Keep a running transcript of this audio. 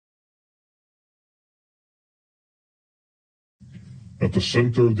At the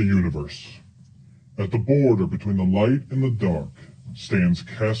center of the universe, at the border between the light and the dark, stands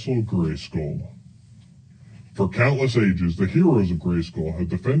Castle Grayskull. For countless ages, the heroes of Grayskull have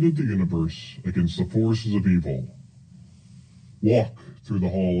defended the universe against the forces of evil. Walk through the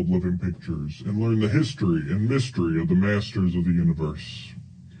Hall of Living Pictures and learn the history and mystery of the Masters of the Universe.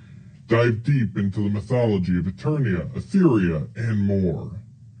 Dive deep into the mythology of Eternia, Etheria, and more.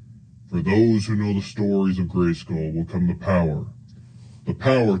 For those who know the stories of Grayskull will come the power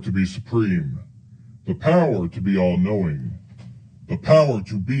to be supreme, the power to be all-knowing, the power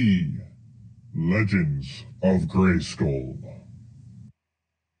to be Legends of Grayskull.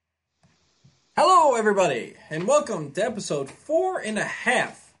 Hello, everybody, and welcome to episode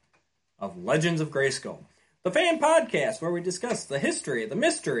 4.5 of Legends of Grayskull, the fan podcast where we discuss the history, the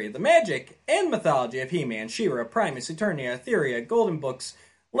mystery, the magic, and mythology of He-Man, She-Ra, Primus, Eternia, Etheria, Golden Books,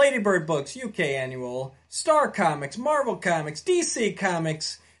 Ladybird Books, UK Annual, Star Comics, Marvel Comics, DC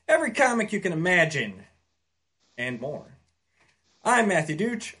Comics, every comic you can imagine, and more. I'm Matthew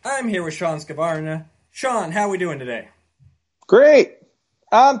Duch. I'm here with Sean Scavarna. Sean, how are we doing today? Great.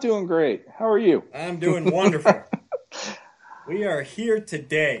 I'm doing great. How are you? I'm doing wonderful. We are here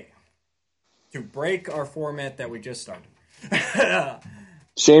today to break our format that we just started.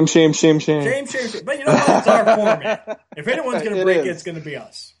 Shame. Shame. But you know what? It's our format. If anyone's going to break it, it's going to be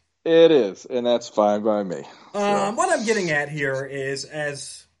us. It is, and that's fine by me. What I'm getting at here is,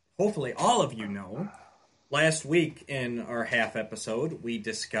 as hopefully all of you know, last week in our half episode, we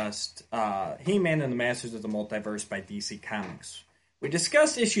discussed He-Man and the Masters of the Multiverse by DC Comics. We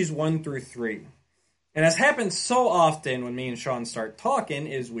discussed issues 1 through 3. And as happens so often when me and Sean start talking,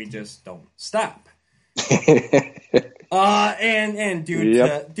 is we just don't stop. And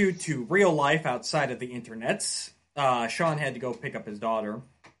due to real life outside of the internets, Sean had to go pick up his daughter.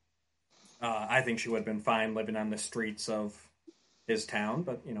 I think she would have been fine living on the streets of his town,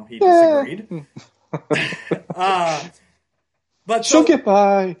 but he disagreed. But she'll get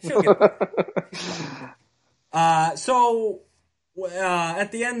by. At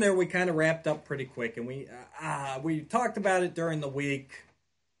the end there, we kind of wrapped up pretty quick, and we talked about it during the week,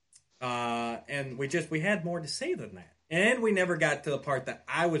 and we had more to say than that. And we never got to the part that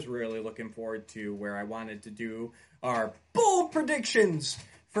I was really looking forward to, where I wanted to do our bold predictions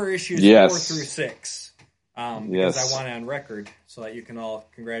for issues 4 through 6. Because I want it on record so that you can all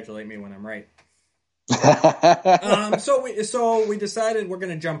congratulate me when I'm right. So we decided we're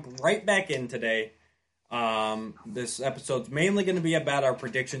going to jump right back in today. This episode's mainly going to be about our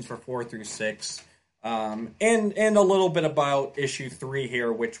predictions for 4 through 6. And a little bit about issue 3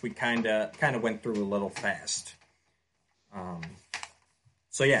 here, which we kind of went through a little fast.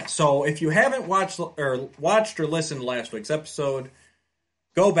 So if you haven't watched or listened to last week's episode,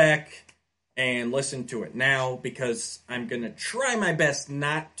 go back and listen to it now, because I'm going to try my best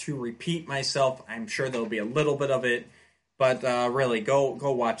not to repeat myself. I'm sure there'll be a little bit of it, but really, go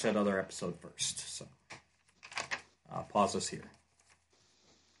watch that other episode first. So I'll pause this here.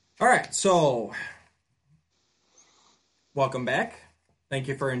 All right, so welcome back. Thank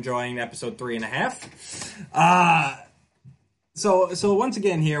you for enjoying episode 3.5. So once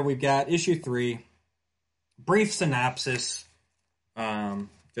again here, we've got issue 3, brief synopsis,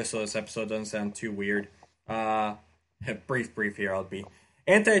 just so this episode doesn't sound too weird. Brief here, I'll be.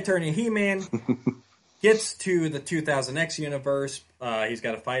 Anti-Eternia He-Man gets to the 2000X universe. He's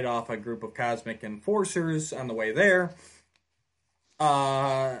got to fight off a group of cosmic enforcers on the way there.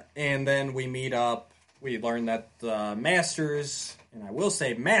 And then we meet up. We learn that the Masters, and I will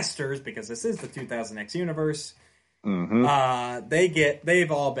say Masters because this is the 2000X universe,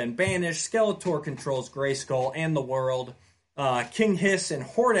 they've all been banished. Skeletor controls Grayskull and the world. King Hiss and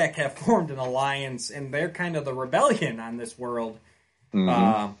Hordak have formed an alliance, and they're kind of the rebellion on this world.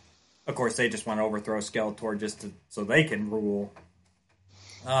 Of course, they just want to overthrow Skeletor so they can rule.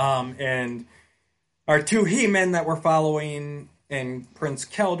 And our 2 He-Men that we're following and Prince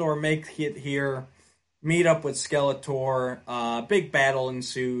Keldor make it here, meet up with Skeletor. Big battle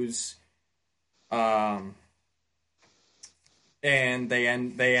ensues. And they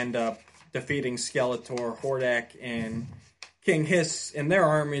end up defeating Skeletor, Hordak, and King Hiss and their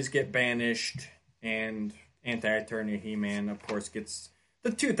armies get banished, and Anti-Eternia He-Man, of course, gets the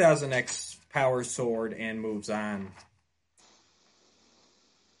 2000X Power Sword and moves on.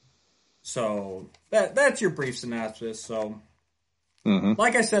 So that's your brief synopsis. So,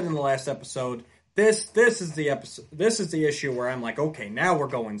 like I said in the last episode, this is the episode. This is the issue where I'm like, okay, now we're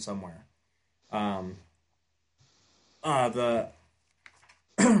going somewhere.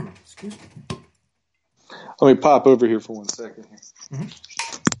 Excuse me. Let me pop over here for 1 second.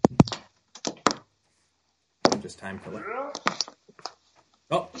 Just time killer.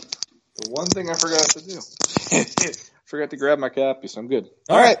 The one thing I forgot to do. Forgot to grab my copy, so I'm good.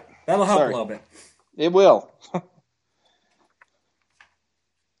 All right. That'll help a little bit. It will.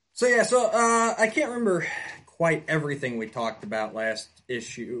 So I can't remember quite everything we talked about last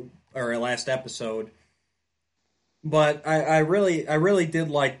episode, but I really did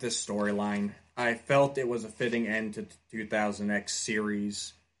like this storyline. I felt it was a fitting end to the 2000X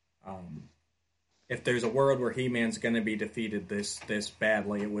series. If there's a world where He-Man's going to be defeated this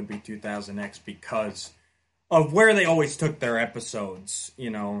badly, it would be 2000X because of where they always took their episodes. You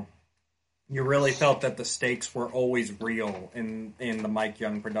know, you really felt that the stakes were always real in the Mike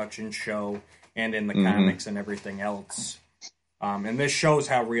Young production show and in the comics and everything else. And this shows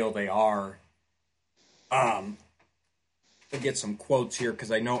how real they are. I'll get some quotes here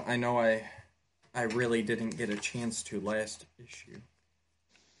because I know I really didn't get a chance to last issue.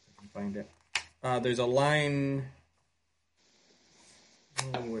 I can find it. There's a line.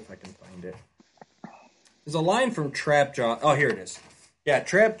 Oh, if I can find it. There's a line from Trapjaw. Oh, here it is. Yeah,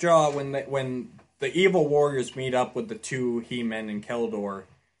 Trapjaw, when the evil warriors meet up with the two He-Men and Keldor,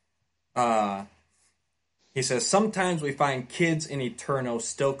 he says, sometimes we find kids in Eterno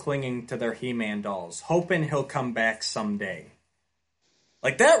still clinging to their He-Man dolls, hoping he'll come back someday.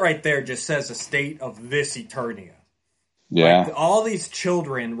 Like, that right there just says the state of this Eternia. Yeah. Like, all these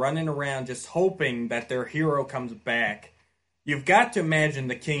children running around just hoping that their hero comes back. You've got to imagine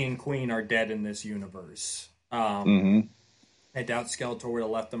the king and queen are dead in this universe. I doubt Skeletor would have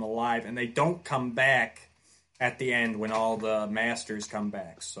left them alive, and they don't come back at the end when all the masters come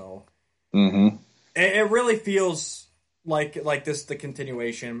back. So it really feels like this is the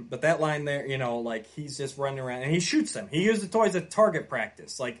continuation. But that line there, you know, like he's just running around and he shoots them. He used the toys at target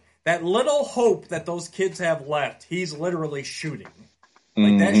practice. Like that little hope that those kids have left, he's literally shooting.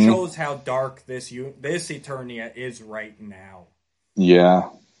 Like that shows how dark this Eternia is right now. Yeah.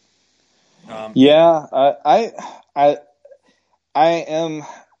 I am,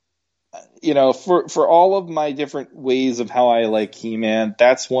 you know, for all of my different ways of how I like He-Man,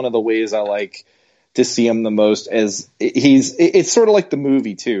 that's one of the ways I like to see him the most. As it's sort of like the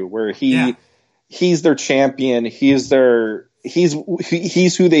movie too, where he's their champion, he's who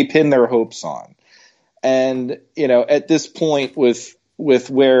they pin their hopes on. And, you know, at this point with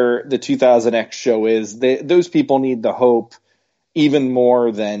where the 2000X show is, those people need the hope even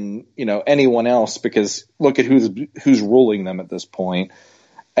more than, you know, anyone else, because look at who's ruling them at this point.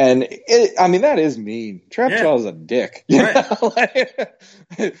 And I mean, that is mean. Trapjaw's a dick. Right.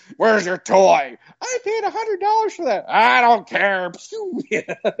 Where's your toy? I paid $100 for that. I don't care.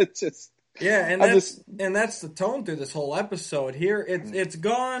 It's just. Yeah, and that's the tone through this whole episode. Here, it's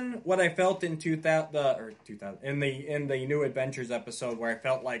gone. What I felt in 2000 in the New Adventures episode, where I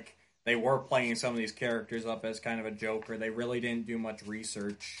felt like they were playing some of these characters up as kind of a joke, or they really didn't do much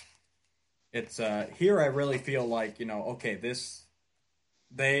research. It's here. I really feel like, you know, okay, this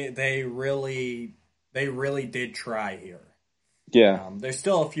they really did try here. Yeah, there's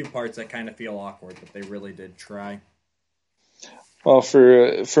still a few parts that kind of feel awkward, but they really did try. Well,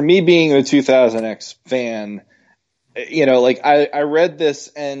 for me being a 2000X fan, you know, like I read this,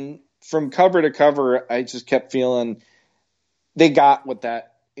 and from cover to cover, I just kept feeling they got what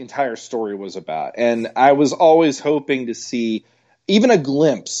that entire story was about. And I was always hoping to see even a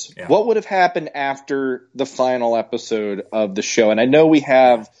glimpse. Yeah. What would have happened after the final episode of the show? And I know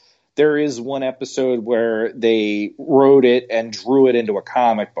there is one episode where they wrote it and drew it into a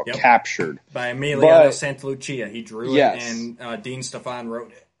comic book, Captured. By Emiliano Santalucia. He drew it, and Dean Stefan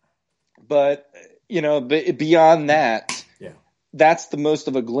wrote it. But, you know, beyond that, that's the most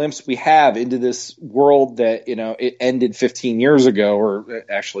of a glimpse we have into this world that, you know, it ended 15 years ago, or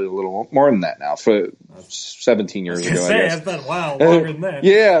actually a little more than that now, for 17 years ago, I guess. It's been a while longer than that.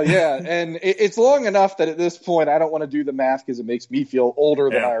 Yeah. And it's long enough that at this point I don't want to do the math because it makes me feel older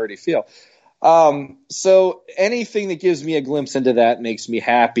than I already feel. So anything that gives me a glimpse into that makes me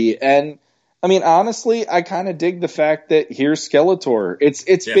happy. And I mean, honestly, I kind of dig the fact that here's Skeletor.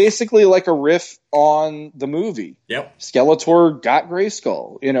 It's basically like a riff on the movie. Yep. Skeletor got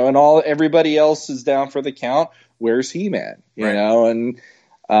Grayskull, you know, and everybody else is down for the count. Where's He-Man? You know, and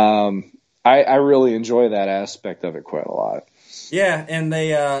I really enjoy that aspect of it quite a lot. Yeah, and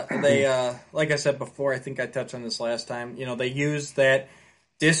they like I said before, I think I touched on this last time. You know, they use that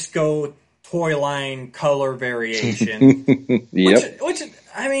disco toy line color variation. Which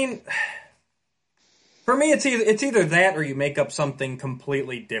I mean. For me, it's either that or you make up something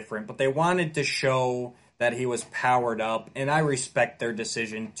completely different. But they wanted to show that he was powered up, and I respect their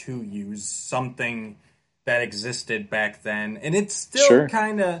decision to use something that existed back then. And it's still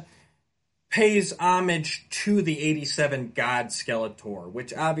kind of pays homage to the 87 God Skeletor,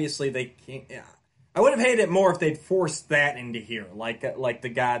 which obviously they can't. Yeah. I would have hated it more if they'd forced that into here, like the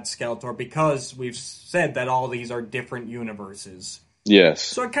God Skeletor, because we've said that all these are different universes. Yes.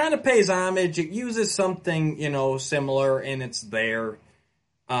 So it kind of pays homage. It uses something, similar, and it's there.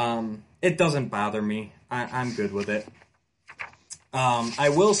 It doesn't bother me. I'm good with it. I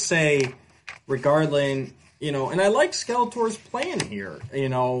will say, regardless, and I like Skeletor's plan here.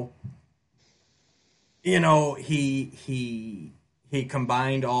 He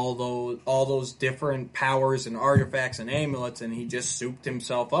combined all those different powers and artifacts and amulets, and he just souped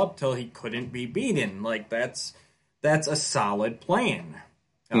himself up till he couldn't be beaten. Like that's a solid plan.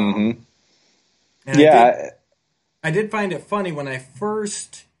 Mm-hmm. And yeah, I did find it funny when I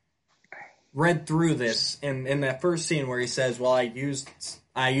first read through this in that first scene where he says, "Well, I used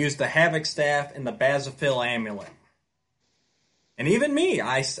the Havoc Staff and the Bazafil Amulet," and even me,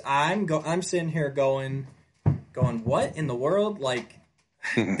 I'm sitting here going, what in the world? Like,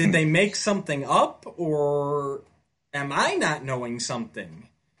 did they make something up, or am I not knowing something?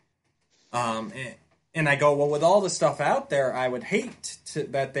 And I go, well, with all the stuff out there, I would hate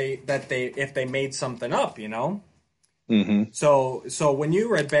that they if they made something up, Mm-hmm. So when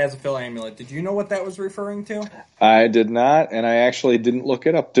you read Bazafil Amulet, did you know what that was referring to? I did not, and I actually didn't look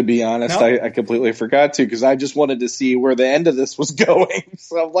it up, to be honest. No? I completely forgot to, because I just wanted to see where the end of this was going.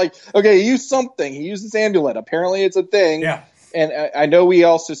 So I'm like, okay, he used something. He used this amulet. Apparently it's a thing. Yeah. And I know we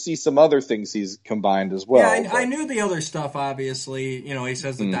also see some other things he's combined as well. Yeah, I knew the other stuff, obviously. He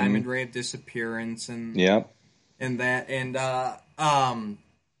says the Diamond Ray of Disappearance and that. And,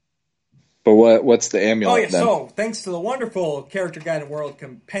 but what's the amulet then? So thanks to the wonderful Character Guide and World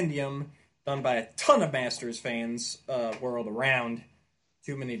Compendium done by a ton of Masters fans world around,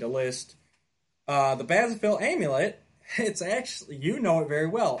 too many to list, the Bazafil Amulet, it's actually, you know it very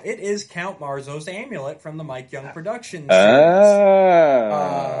well, it is Count Marzo's amulet from the Mike Young production series.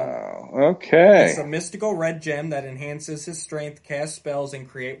 Okay. It's a mystical red gem that enhances his strength, cast spells, and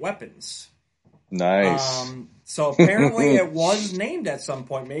create weapons. Nice. So apparently it was named at some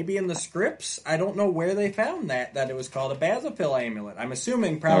point, maybe in the scripts. I don't know where they found that it was called a Bazafil amulet. I'm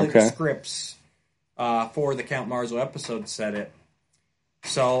assuming probably the scripts for the Count Marzo episode said it.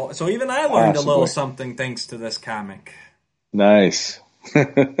 So even I learned a little something thanks to this comic. Nice.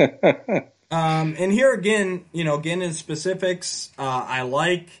 And here again, again in specifics, I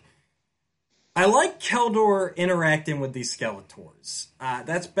like Keldor interacting with these Skeletors.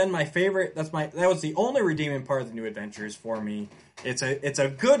 That's been my favorite. That was the only redeeming part of the New Adventures for me. It's a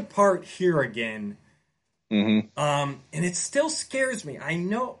good part here again. Mm-hmm. And it still scares me. I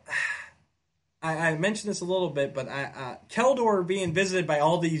know. I mentioned this a little bit, but Keldor being visited by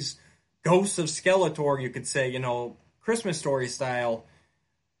all these ghosts of Skeletor, you could say, Christmas Story style.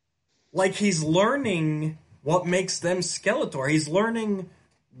 Like he's learning what makes them Skeletor. He's learning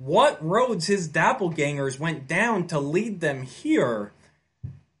what roads his doppelgangers went down to lead them here.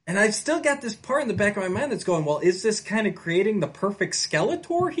 And I've still got this part in the back of my mind that's going, well, is this kind of creating the perfect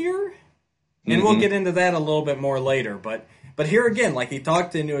Skeletor here? And we'll get into that a little bit more later. But here again, like he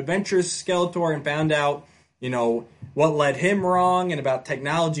talked to New Adventures Skeletor and found out, what led him wrong and about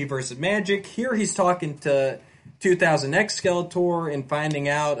technology versus magic. Here he's talking to 2000X Skeletor and finding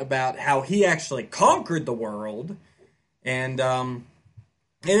out about how he actually conquered the world. And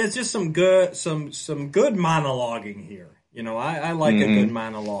it's just some good monologuing here. I like a good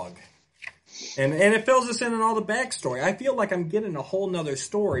monologue. And it fills us in on all the backstory. I feel like I'm getting a whole nother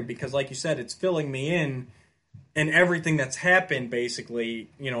story because, like you said, it's filling me in everything that's happened, basically,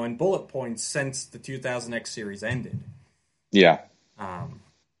 in bullet points since the 2000X series ended. Yeah.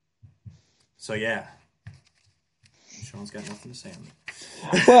 So, yeah. Sean's got nothing to say on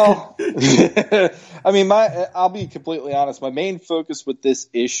that. Well, I mean, I'll be completely honest. My main focus with this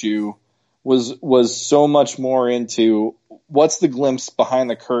issue was so much more into what's the glimpse behind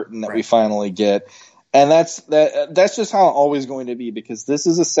the curtain that we finally get, and that's just how it's always going to be, because this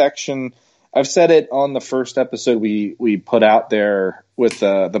is a section. I've said it on the first episode we put out there with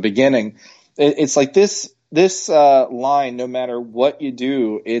the beginning. It's like this line, no matter what you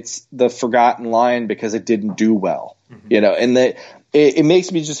do, it's the forgotten line because it didn't do well, and that it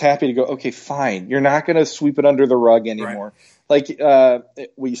makes me just happy to go, okay, fine. You're not going to sweep it under the rug anymore. Right. Like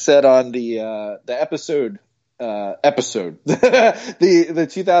we said on the episode, the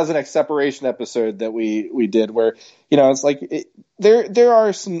 2000X separation episode that we did, where it's like there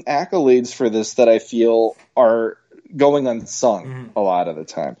are some accolades for this that I feel are going unsung a lot of the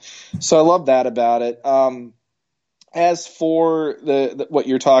time. So I love that about it. As for the what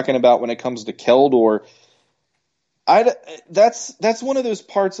you're talking about when it comes to Keldor, That's one of those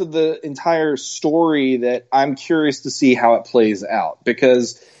parts of the entire story that I'm curious to see how it plays out,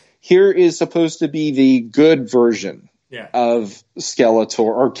 because here is supposed to be the good version of Skeletor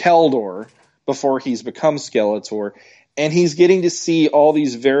or Keldor before he's become Skeletor, and he's getting to see all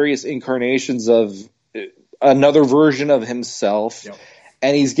these various incarnations of another version of himself,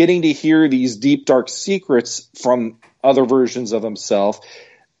 and he's getting to hear these deep dark secrets from other versions of himself,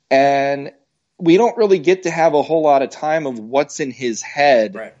 and we don't really get to have a whole lot of time of what's in his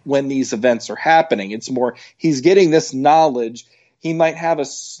head when these events are happening. It's more, he's getting this knowledge. He might have a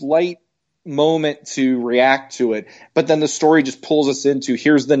slight moment to react to it, but then the story just pulls us into,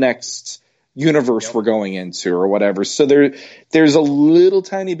 here's the next universe we're going into or whatever. So there's a little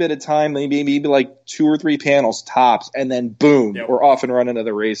tiny bit of time, maybe like 2 or 3 panels tops, and then boom, we're off and running to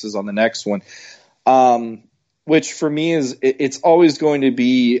the races on the next one. Which for me it's always going to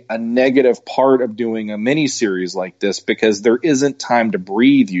be a negative part of doing a mini series like this, because there isn't time to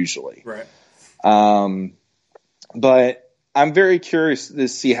breathe usually. Right. But I'm very curious to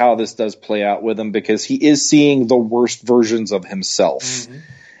see how this does play out with him, because he is seeing the worst versions of himself. Mm-hmm.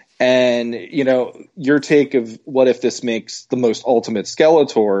 And, you know, your take of what if this makes the most ultimate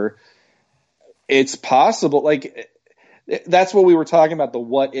Skeletor, it's possible. Like, that's what we were talking about, the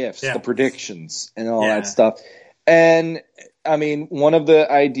what ifs, the predictions and all that stuff. And I mean, one of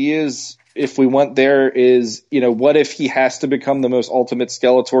the ideas, if we went there, is, you know, what if he has to become the most ultimate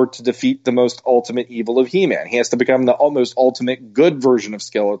Skeletor to defeat the most ultimate evil of He-Man? He has to become the almost ultimate good version of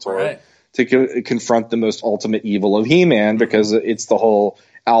Skeletor to confront the most ultimate evil of He-Man, because it's the whole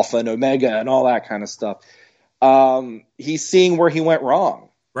Alpha and Omega and all that kind of stuff. He's seeing where he went wrong.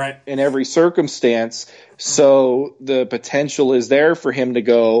 In every circumstance. So the potential is there for him to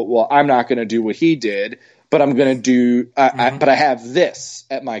go, well, I'm not going to do what he did, but I'm going to do, but I have this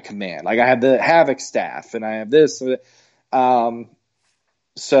at my command. Like, I have the Havoc staff and I have this.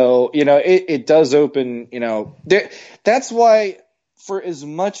 So, you know, it does open, you know, that's why, for as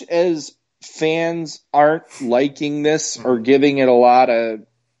much as fans aren't liking this or giving it a lot of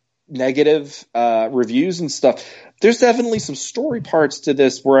negative reviews and stuff, there's definitely some story parts to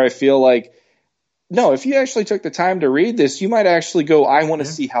this where I feel like, no, if you actually took the time to read this, you might actually go, I want to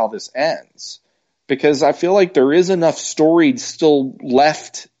see how this ends. Because I feel like there is enough story still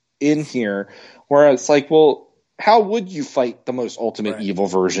left in here where it's like, well, how would you fight the most ultimate evil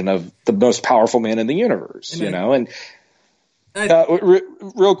version of the most powerful man in the universe? You know, and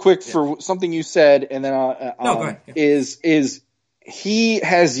real quick for something you said, and then is he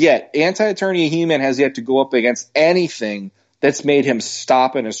has yet, Anti-Attorney He-Man has yet to go up against anything that's made him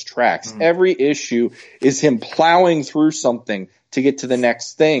stop in his tracks. Every issue is him plowing through something to get to the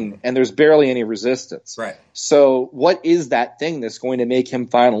next thing, and there's barely any resistance. So what is that thing that's going to make him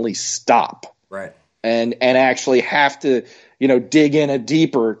finally stop? And actually have to, you know, dig in a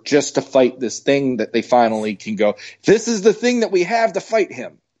deeper just to fight this thing that they finally can go, this is the thing that we have to fight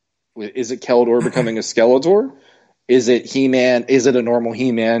him. Is it Keldor becoming a Skeletor? Is it He-Man? Is it a normal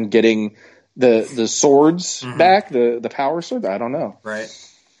He-Man getting the swords back, the power sword? I don't know.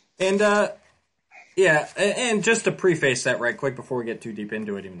 And and just to preface that right quick before we get too deep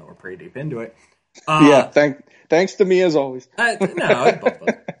into it, even though we're pretty deep into it. Thanks to me as always. But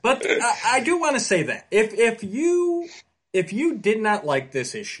I do want to say that if you did not like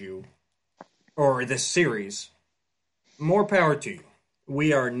this issue or this series, more power to you.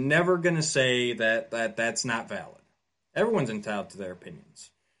 We are never going to say that's not valid. Everyone's entitled to their opinions.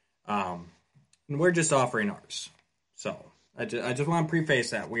 And we're just offering ours. So I just want to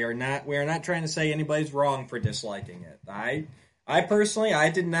preface that we are not trying to say anybody's wrong for disliking it. I personally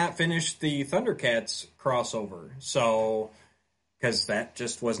did not finish the Thundercats crossover, so because that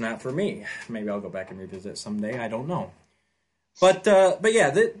just was not for me. Maybe I'll go back and revisit someday. I don't know. But yeah,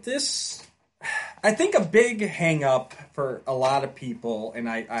 this I think a big hang up for a lot of people, and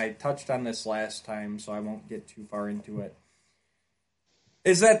I touched on this last time, so I won't get too far into it,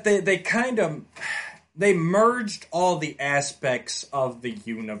 is that they merged all the aspects of the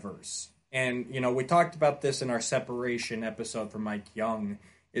universe. And, you know, we talked about this in our separation episode for Mike Young,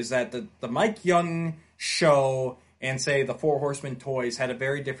 is that the Mike Young show and, say, the Four Horsemen toys had a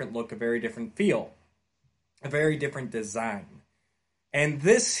very different look, a very different feel, a very different design. And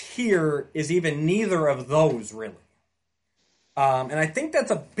this here is even neither of those, really. And I think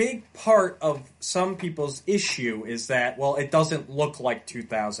that's a big part of some people's issue, is that, well, it doesn't look like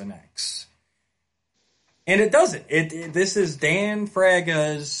 2000X. And it doesn't. This is Dan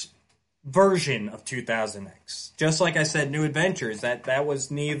Fraga's version of 2000X. Just like I said, New Adventures, that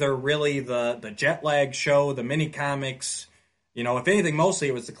was neither really the jet lag show, the mini comics. You know, if anything, mostly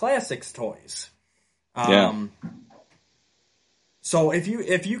it was the classics toys. So if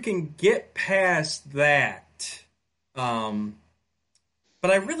you can get past that, but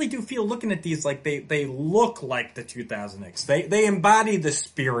I really do feel looking at these like they look like the 2000X. They embody the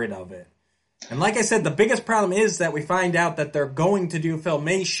spirit of it. And like I said, the biggest problem is that we find out that they're going to do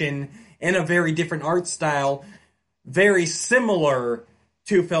Filmation in a very different art style, very similar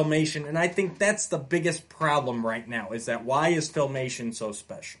to Filmation. And I think that's the biggest problem right now, is that why is Filmation so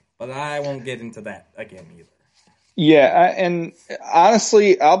special? But I won't get into that again either. Yeah, and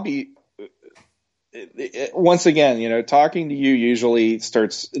honestly, I'll be... Once again, talking to you usually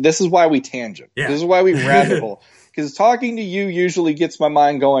starts... This is why we tangent. Yeah. This is why we rabbit hole. Because talking to you usually gets my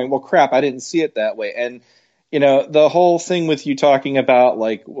mind going, well, crap, I didn't see it that way. And, the whole thing with you talking about,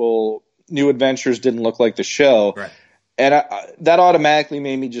 like, well, New Adventures didn't look like the show. Right. And that automatically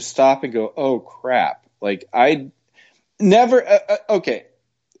made me just stop and go, oh, crap. Like, I never... okay,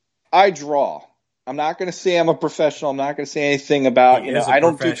 I draw. I'm not going to say I'm a professional. I'm not going to say anything about, I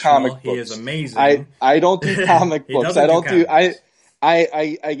don't do comic books. He is amazing. I don't do comic books.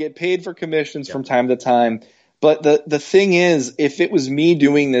 I get paid for commissions from time to time. But the thing is, if it was me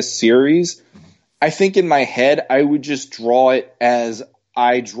doing this series, I think in my head, I would just draw it as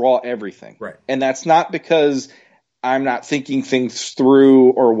I draw everything. Right. And that's not because I'm not thinking things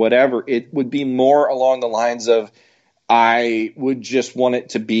through or whatever. It would be more along the lines of, I would just want it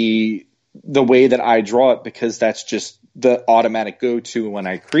to be the way that I draw it, because that's just the automatic go-to when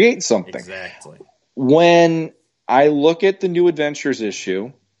I create something. Exactly. When I look at the New Adventures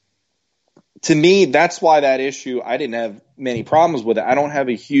issue, to me, that's why that issue, I didn't have many problems with it. I don't have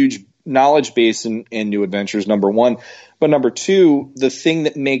a huge knowledge base in New Adventures, number one. But number two, the thing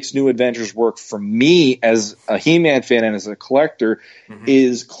that makes New Adventures work for me as a He-Man fan and as a collector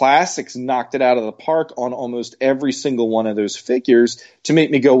is Classics knocked it out of the park on almost every single one of those figures to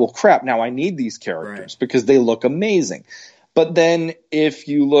make me go, well, crap, now I need these characters because they look amazing. But then if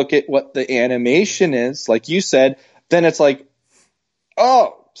you look at what the animation is, like you said, then it's like,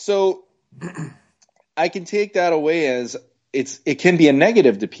 oh, so I can take that away as it can be a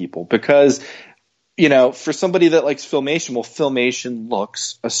negative to people because, for somebody that likes Filmation, well, Filmation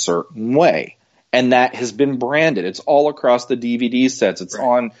looks a certain way. And that has been branded. It's all across the DVD sets. It's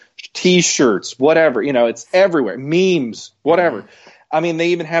on T-shirts, whatever. It's everywhere. Memes, whatever. I mean, they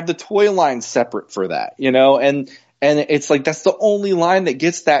even have the toy line separate for that, and it's like that's the only line that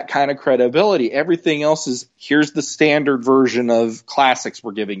gets that kind of credibility. Everything else is, here's the standard version of Classics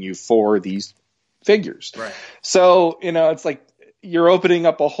we're giving you for these figures. Right. So, it's like you're opening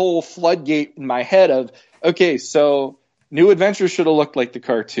up a whole floodgate in my head of, okay, so New Adventures should have looked like the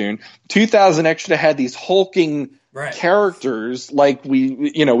cartoon. 2000X should have had these hulking characters like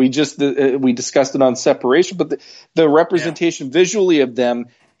we discussed it on Separation, but the representation visually of them,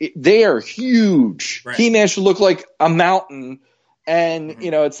 they are huge. Right. He-Man should look like a mountain, and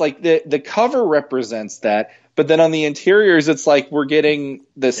it's like the cover represents that, but then on the interiors, it's like we're getting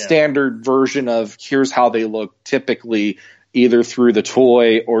the standard version of here's how they look typically, either through the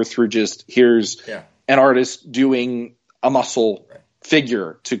toy or through just here's an artist doing a muscle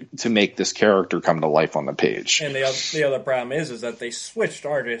figure to make this character come to life on the page. And the other problem is that they switched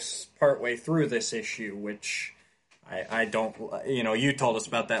artists partway through this issue, which I don't, you told us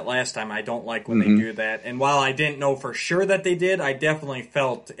about that last time. I don't like when they do that. And while I didn't know for sure that they did, I definitely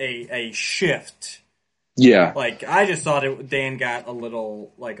felt a shift. Yeah. Like, I just thought Dan got a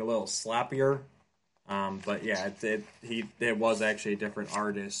little sloppier. But yeah, it was actually a different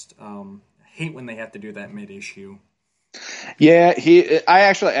artist. I hate when they have to do that mid-issue. Yeah, I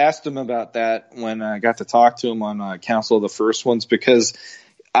actually asked him about that when I got to talk to him on Council of the First Ones, because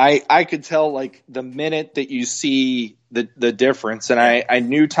I could tell, like, the minute that you see the difference, and I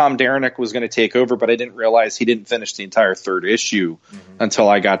knew Tom Derenick was going to take over, but I didn't realize he didn't finish the entire third issue until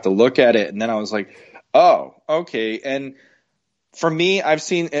I got to look at it, and then I was like, oh, okay. And for me, I've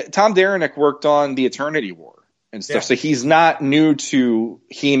seen Tom Derenick worked on the Eternity War and stuff, so he's not new to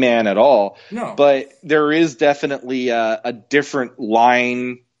He-Man at all. No, but there is definitely a different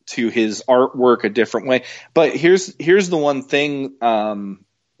line to his artwork, a different way. But here's the one thing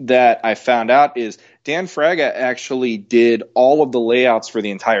that I found out is Dan Fraga actually did all of the layouts for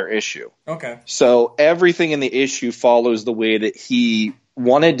the entire issue. Okay. So everything in the issue follows the way that he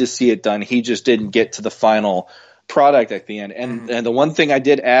wanted to see it done. He just didn't get to the final product at the end. And the one thing I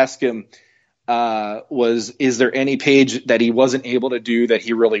did ask him was, is there any page that he wasn't able to do that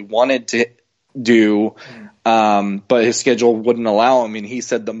he really wanted to do, but his schedule wouldn't allow him? And he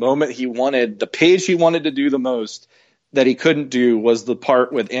said the page he wanted to do the most that he couldn't do was the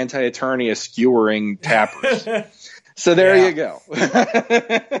part with Anti-Eternia skewering tappers. So there you go.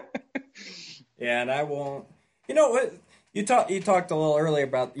 Yeah, and I won't. You know what? You talked a little earlier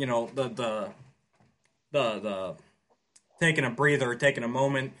about the taking a breather, taking a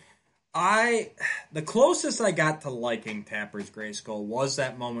moment. The closest I got to liking Tapper's Grayskull was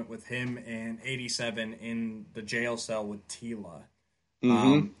that moment with him and 87 in the jail cell with Tila.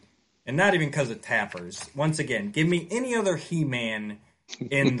 Mm-hmm. And not even because of Tapper's. Once again, give me any other He-Man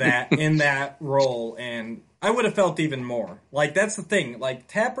in that role, and I would have felt even more. Like, that's the thing. Like,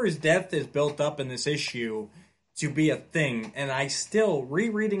 Tapper's death is built up in this issue to be a thing, and I still,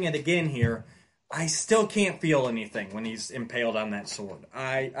 rereading it again here, I still can't feel anything when he's impaled on that sword.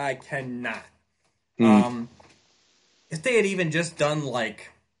 I cannot. If they had even just done,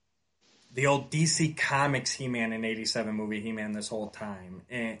 like, the old DC Comics He-Man in 87 movie He-Man this whole time,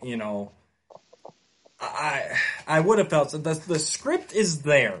 and, you know, I would have felt... The script is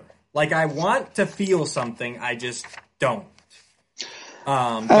there. Like, I want to feel something, I just don't.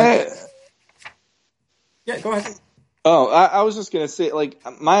 Yeah, go ahead. Oh, I was just gonna say, like,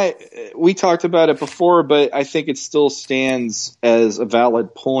 we talked about it before, but I think it still stands as a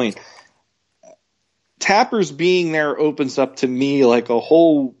valid point. Tapper's being there opens up to me like a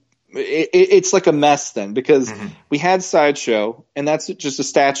whole. It's like a mess then, because we had Sideshow, and that's just a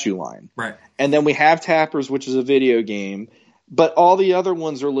statue line, right? And then we have Tapper's, which is a video game, but all the other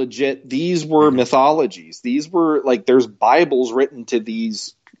ones are legit. These were mythologies. These were like, there's Bibles written to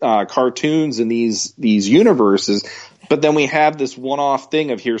these cartoons and these universes. But then we have this one-off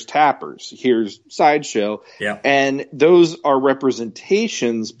thing of here's Tapper's, here's Sideshow, and those are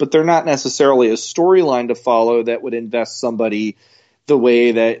representations, but they're not necessarily a storyline to follow that would invest somebody the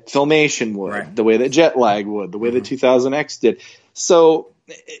way that Filmation would, the way that Jetlag would, the way that 2000X did. So,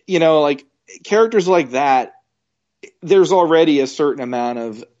 you know, like, characters like that, there's already a certain amount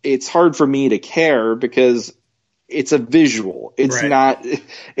of, it's hard for me to care because it's a visual. It's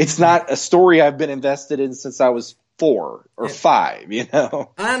not a story I've been invested in since I was 4 or 5, you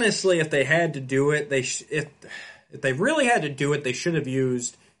know? Honestly, if they had to do it, if they really had to do it, they should have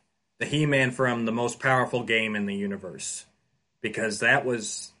used the He-Man from the most powerful game in the universe. Because that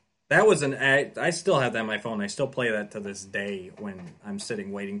was an act. I still have that on my phone. I still play that to this day when I'm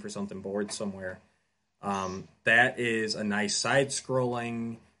sitting waiting for something bored somewhere. That is a nice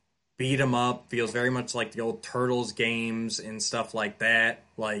side-scrolling beat 'em up. Feels very much like the old Turtles games and stuff like that.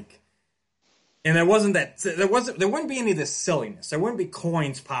 Like, and there wouldn't be any of this silliness. There wouldn't be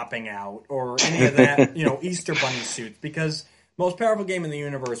coins popping out or any of that, you know, Easter Bunny suits, because most powerful game in the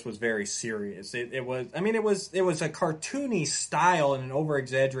universe was very serious. It was a cartoony style and an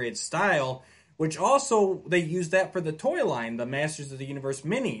over-exaggerated style, which also they used that for the toy line. The Masters of the Universe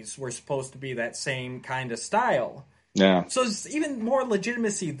minis were supposed to be that same kind of style. Yeah. So there's even more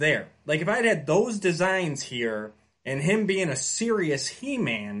legitimacy there. Like, if I'd had those designs here and him being a serious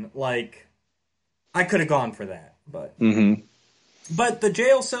He-Man, like, I could have gone for that. But but the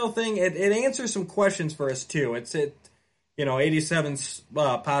jail cell thing, it answers some questions for us too. You know, 87's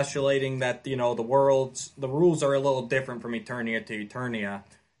postulating that, you know, the rules are a little different from Eternia to Eternia,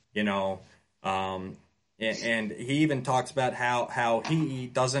 you know, and he even talks about how he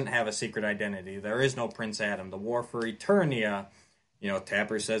doesn't have a secret identity. There is no Prince Adam. The war for Eternia, you know,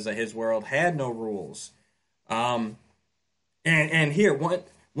 Tapper says that his world had no rules. And here,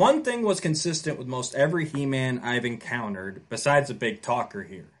 one thing was consistent with most every He-Man I've encountered, besides the big talker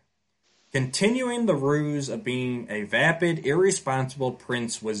here. Continuing the ruse of being a vapid, irresponsible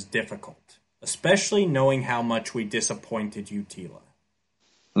prince was difficult, especially knowing how much we disappointed you, Tila.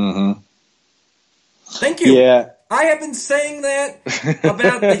 Thank you. Yeah. I have been saying that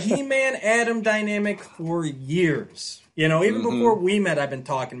about the He-Man Adam dynamic for years. You know, even before we met, I've been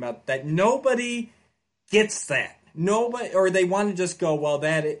talking about that. Nobody gets that. Nobody, or they want to just go, well,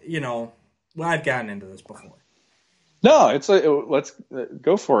 that, you know, well, I've gotten into this before. No, it's like, let's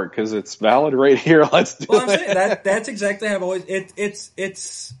go for it because it's valid right here. Let's do it. I'm saying that's exactly how I've always.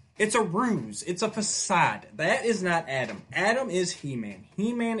 It's a ruse. It's a facade. That is not Adam. Adam is He-Man.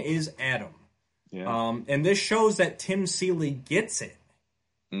 He-Man is Adam. Yeah. And this shows that Tim Seeley gets it.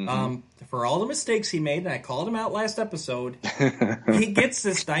 For all the mistakes he made, and I called him out last episode, he gets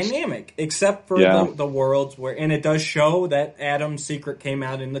this dynamic, except for the worlds where, and it does show that Adam's secret came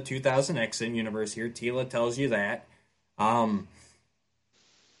out in the 2000X universe here. Tila tells you that. You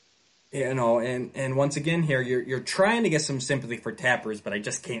know, and once again here, you're trying to get some sympathy for Tappers, but I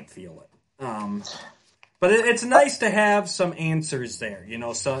just can't feel it. But it's nice to have some answers there, you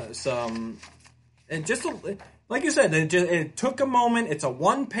know, some just like you said, it took a moment. It's a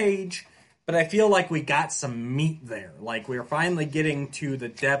 1 page, but I feel like we got some meat there. Like we're finally getting to the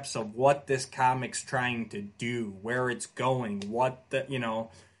depths of what this comic's trying to do, where it's going, what the, you know.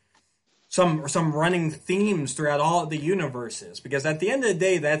 some running themes throughout all of the universes, because at the end of the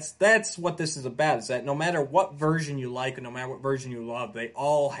day, that's what this is about, is that no matter what version you like and no matter what version you love, they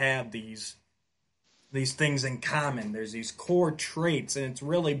all have these things in common. There's these core traits, and it's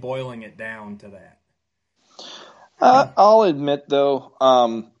really boiling it down to that. I'll admit, though,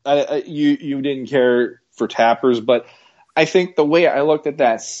 you didn't care for Tappers, but I think the way I looked at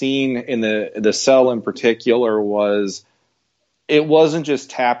that scene in the cell in particular was, it wasn't just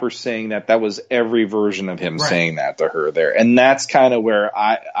Tapper saying that. That was every version of him saying that to her there. And that's kind of where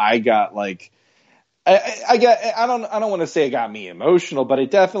I got like, I don't want to say it got me emotional, but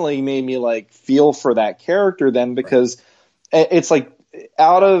it definitely made me like feel for that character then, because it's like you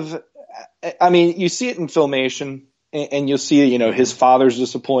see it in Filmation and you'll see, you know, his father's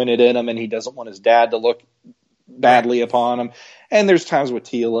disappointed in him and he doesn't want his dad to look badly upon him. And there's times with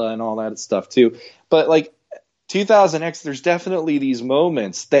Teela and all that stuff too. But like, 2000X, there's definitely these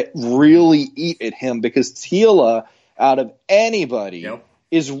moments that really eat at him, because Teela, out of anybody,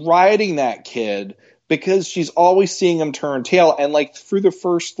 is riding that kid because she's always seeing him turn tail. And like through the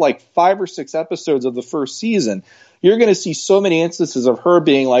first like 5 or 6 episodes of the first season, you're going to see so many instances of her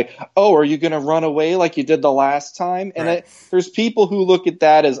being like, "Oh, are you going to run away like you did the last time?" And there's people who look at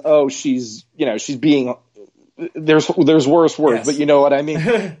that as, "Oh, she's being." There's worse words, but you know what I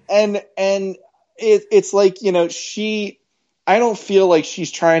mean. and it's like, you know, I don't feel like she's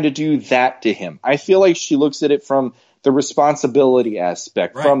trying to do that to him. I feel like she looks at it from the responsibility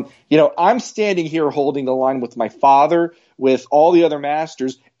aspect. From, you know, I'm standing here holding the line with my father, with all the other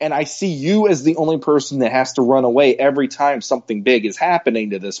masters, and I see you as the only person that has to run away every time something big is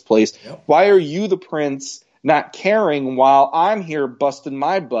happening to this place. Why are you, the prince, not caring while I'm here busting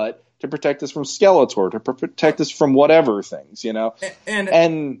my butt to protect us from Skeletor, to protect us from whatever things, you know?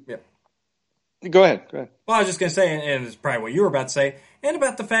 And Go ahead. Well, I was just going to say, and it's probably what you were about to say, and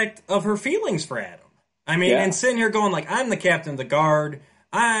about the fact of her feelings for Adam. I mean, and sitting here going like, I'm the captain of the guard.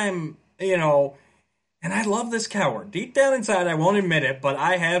 I'm, you know, and I love this coward. Deep down inside, I won't admit it, but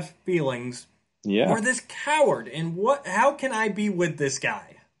I have feelings for this coward. And how can I be with this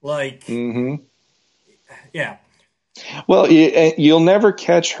guy? Like, Well, you'll never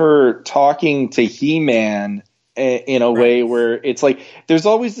catch her talking to He-Man in a way where it's like, there's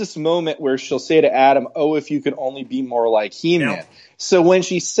always this moment where she'll say to Adam, "Oh, if you could only be more like He-Man." So when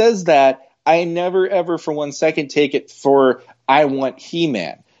she says that, I never ever for 1 second take it for, I want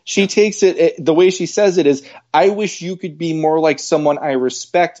He-Man. She takes it, the way she says it is, I wish you could be more like someone I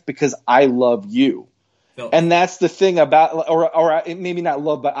respect because I love you. And that's the thing about, or maybe not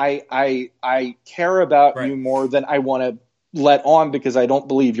love, but I care about you more than I want to let on, because I don't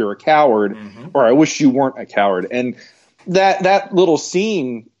believe you're a coward, or I wish you weren't a coward. And that little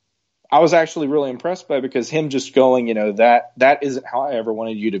scene, I was actually really impressed by, because him just going, you know, that isn't how I ever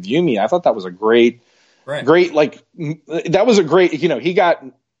wanted you to view me. I thought that was a great, like, that was a great, you know, he got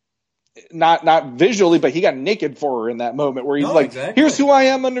not visually, but he got naked for her in that moment where he's here's who I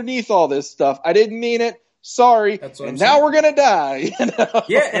am underneath all this stuff. I didn't mean it. Sorry, and now we're gonna die. You know?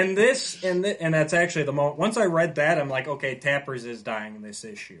 Yeah, and that's actually the moment. Once I read that, I'm like, okay, Tappers is dying in this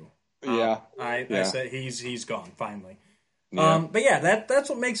issue. I said he's gone finally. But yeah, that's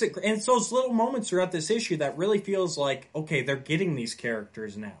what makes it. And it's those little moments throughout this issue that really feels like, okay, they're getting these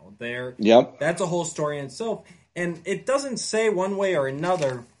characters now. That's a whole story in itself, and it doesn't say one way or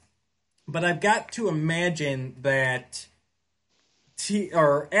another. But I've got to imagine that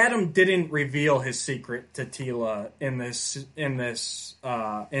Adam didn't reveal his secret to Teela in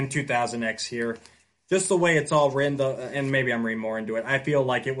 2000X here. Just the way it's all written, and maybe I'm reading more into it, I feel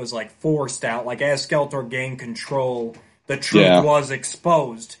like it was like forced out. Like as Skeletor gained control, the truth was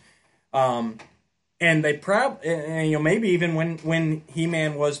exposed. And they you know, maybe even when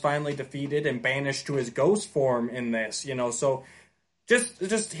He-Man was finally defeated and banished to his ghost form in this, you know, so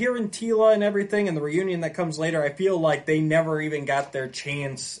just hearing Teela and everything and the reunion that comes later, I feel like they never even got their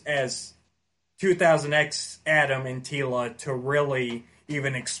chance as 2000X Adam and Teela to really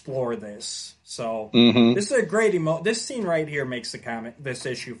even explore this. So this is a great this scene right here makes this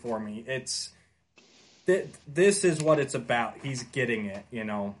issue for me. It's this is what it's about. He's getting it, you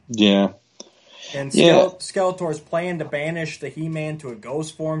know. Yeah. And Skeletor's plan to banish the He-Man to a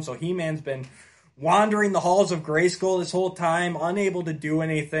ghost form, so He-Man's been wandering the halls of Grayskull this whole time, unable to do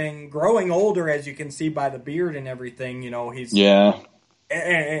anything, growing older, as you can see by the beard and everything. You know, he's you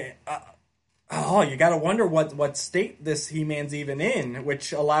gotta wonder what state this He-Man's even in,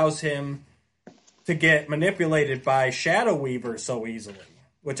 which allows him to get manipulated by Shadow Weaver so easily,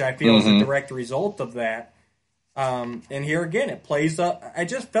 which I feel is a direct result of that. And here again, it plays up. I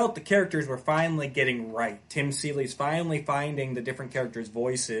just felt the characters were finally getting right. Tim Seeley's finally finding the different characters'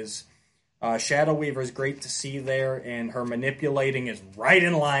 voices Shadow Weaver is great to see there, and her manipulating is right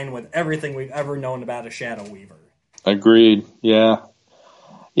in line with everything we've ever known about a Shadow Weaver. Agreed. Yeah.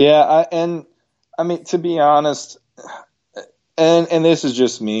 Yeah. I mean, to be honest, and this is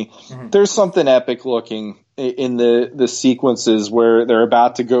just me, there's something epic looking in the sequences where they're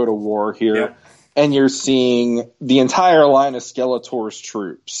about to go to war here. Yep. And you're seeing the entire line of Skeletor's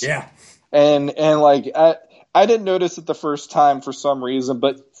troops. Yeah. And like, I didn't notice it the first time for some reason,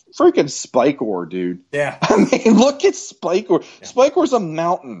 but freaking Spikor, dude. Yeah. I mean, look at Spikor. Yeah. Spikor's a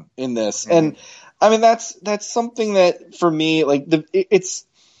mountain in this. Mm-hmm. And I mean, that's something that for me, like it's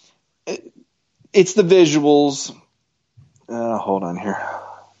the visuals. Hold on here.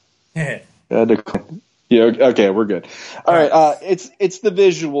 Yeah. Okay, we're good. All right. It's the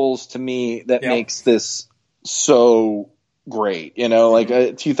visuals to me that makes this so great. You know, like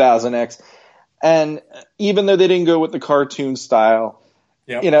 2000X, and even though they didn't go with the cartoon style,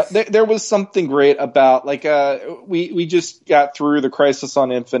 you know, there was something great about like we just got through the Crisis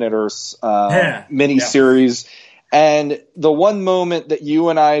on Infinite Earths miniseries, and the one moment that you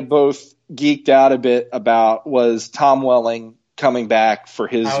and I both geeked out a bit about was Tom Welling coming back for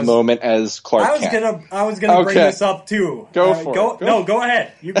his moment as Clark Kent. I was gonna bring this up too. Go for it. Go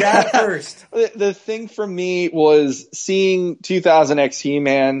ahead. You got it first. The thing for me was seeing 2000X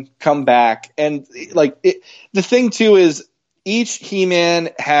He-Man come back, and like the thing too is each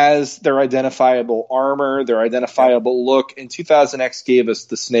He-Man has their identifiable armor, their identifiable look, and 2000X gave us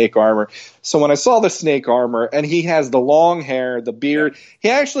the snake armor. So when I saw the snake armor, and he has the long hair, the beard,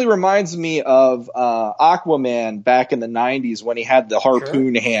 he actually reminds me of Aquaman back in the 90s when he had the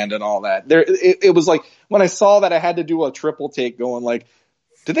harpoon hand and all that. It was like, when I saw that, I had to do a triple take going like,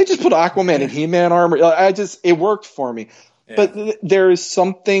 did they just put Aquaman in He-Man armor? It worked for me. Yeah. But there is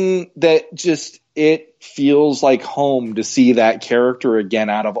something that just, it feels like home to see that character again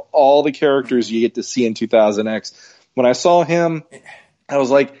out of all the characters you get to see in 2000X. When I saw him, I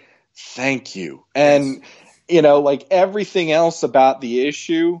was like, thank you. And, you know, like everything else about the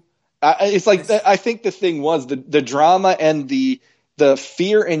issue, it's like, I think the thing was the drama and the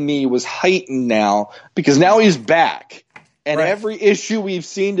fear in me was heightened now because now he's back. And every issue we've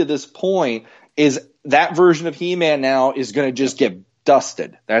seen to this point is that version of He-Man now is going to just get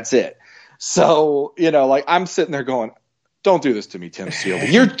dusted. That's it. So, you know, like I'm sitting there going, don't do this to me, Tim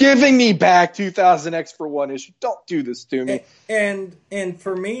Seeley. You're giving me back 2000X for one issue. Don't do this to me. And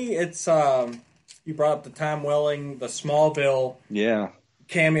for me, it's you brought up the Tom Welling, the Smallville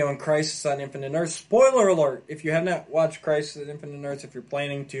cameo in Crisis on Infinite Earths. Spoiler alert, if you have not watched Crisis on Infinite Earths, if you're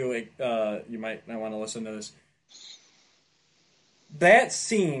planning to, you might not want to listen to this. That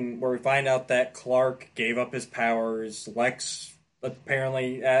scene where we find out that Clark gave up his powers, Lex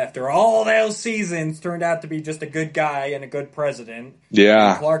apparently, after all those seasons, turned out to be just a good guy and a good president.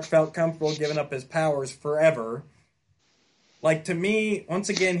 Yeah. And Clark felt comfortable giving up his powers forever. Like, to me, once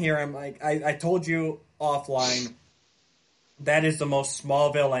again here, I'm like, I told you offline, that is the most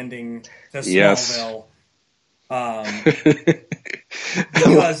Smallville ending to Smallville.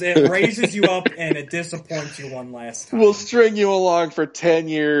 Because it raises you up and it disappoints you one last time. We'll string you along for 10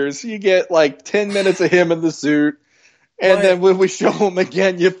 years. You get like 10 minutes of him in the suit. And then when we show him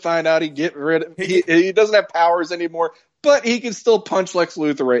again, you find out he doesn't have powers anymore, but he can still punch Lex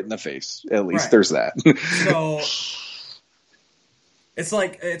Luthor right in the face. At least there's that. So it's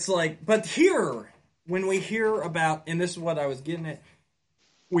like, but here, when we hear about, and this is what I was getting at,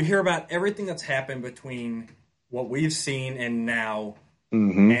 we hear about everything that's happened between what we've seen and now.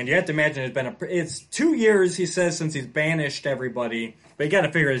 Mm-hmm. And you have to imagine it's 2 years, he says, since he's banished everybody. But you got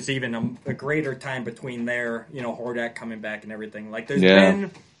to figure it's even a greater time between there, you know, Hordak coming back and everything. Like, there's there's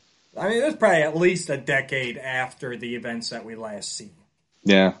probably at least a decade after the events that we last see.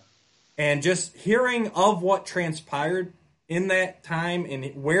 Yeah. And just hearing of what transpired in that time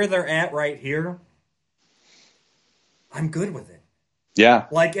and where they're at right here, I'm good with it. Yeah.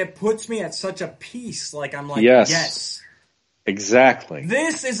 Like, it puts me at such a peace. Like, I'm like, yes. Exactly.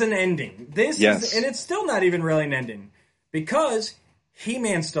 This is an ending. And it's still not even really an ending. Because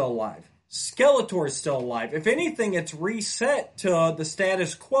He-Man's still alive. Skeletor's still alive. If anything, it's reset to the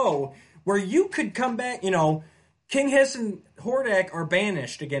status quo where you could come back, you know, King Hiss and Hordak are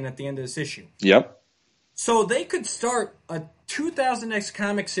banished again at the end of this issue. Yep. So they could start a 2000X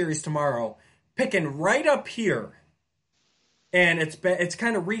comic series tomorrow, picking right up here. And it's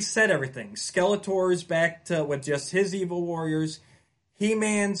kind of reset everything. Skeletor's back to with just his evil warriors.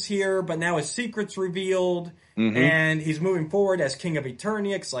 He-Man's here, but now his secret's revealed. Mm-hmm. And he's moving forward as King of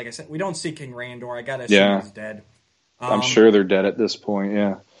Eternia. Because like I said, we don't see King Randor. I gotta assume he's dead. I'm sure they're dead at this point,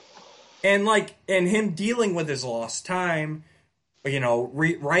 yeah. And him dealing with his lost time.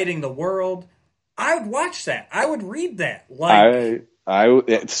 rewriting the world, I would watch that. I would read that. Like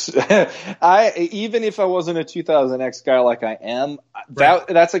I even if I wasn't a 2000X guy like I am,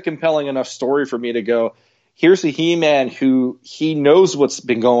 that's a compelling enough story for me to go, here's a He-Man who he knows what's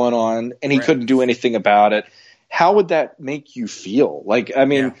been going on and he couldn't do anything about it. How would that make you feel? Like, I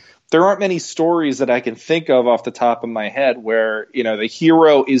mean, there aren't many stories that I can think of off the top of my head where, the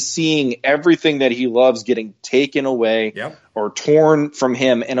hero is seeing everything that he loves getting taken away or torn from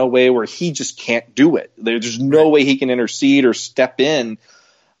him in a way where he just can't do it. There's no way he can intercede or step in.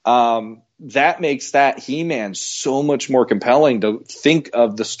 That makes that He-Man so much more compelling to think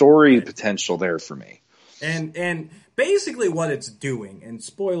of the story potential there for me. And basically what it's doing, and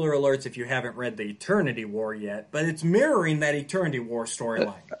spoiler alerts if you haven't read the Eternity War yet, but it's mirroring that Eternity War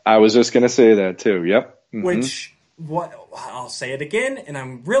storyline. I was just going to say that too. Yep. Mm-hmm. I'll say it again, and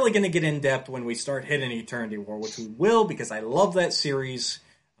I'm really going to get in depth when we start hitting Eternity War, which we will because I love that series.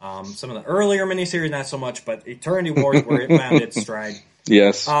 Some of the earlier miniseries, not so much, but Eternity War is where it found its stride.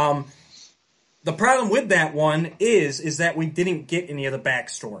 Yes. The problem with that one is that we didn't get any of the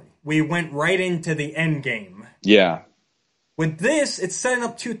backstory. We went right into the end game. Yeah. With this, it's setting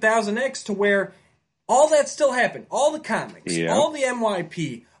up 2000X to where all that still happened. All the comics, all the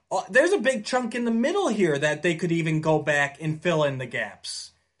MYP. There's a big chunk in the middle here that they could even go back and fill in the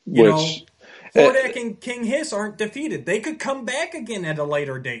gaps. Hordak and King Hiss aren't defeated. They could come back again at a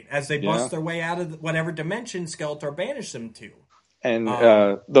later date as they bust their way out of whatever dimension Skeletor banished them to. And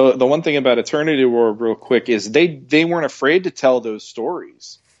the one thing about Eternity War, real quick, is they weren't afraid to tell those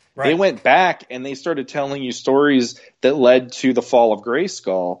stories. Right. They went back and they started telling you stories that led to the fall of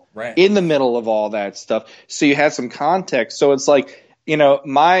Grayskull in the middle of all that stuff. So you had some context. So it's like,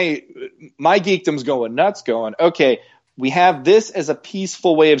 my geekdom's going nuts going, okay, we have this as a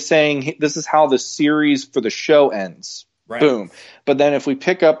peaceful way of saying this is how the series for the show ends. Right. Boom. But then if we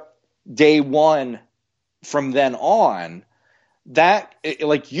pick up day one from then on, that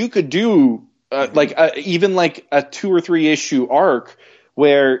like you could do even like a 2 or 3 issue arc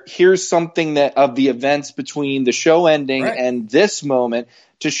where here's something that of the events between the show ending and this moment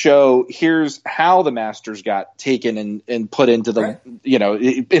to show here's how the Masters got taken and put into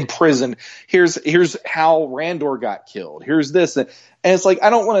the in prison. Here's how Randor got killed. Here's this and it's like I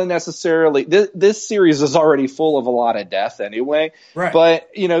don't want to necessarily this series is already full of a lot of death anyway. Right. But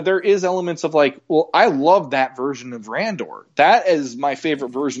there is elements of like, well, I love that version of Randor. That is my favorite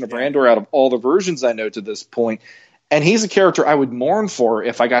version of Randor out of all the versions I know to this point. And he's a character I would mourn for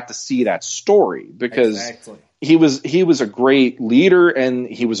if I got to see that story because he was a great leader and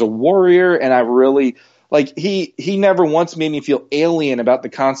he was a warrior and I really like he never once made me feel alien about the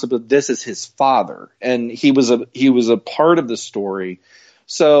concept of this is his father and he was a part of the story.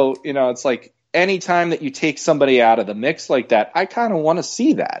 So, it's like anytime that you take somebody out of the mix like that, I kind of want to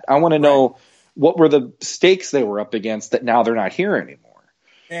see that. I want to know what were the stakes they were up against that now they're not here anymore.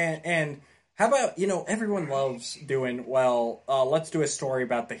 And how about, everyone loves doing, let's do a story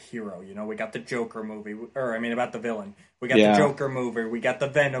about the hero. We got the Joker movie, about the villain. We got the Joker movie. We got the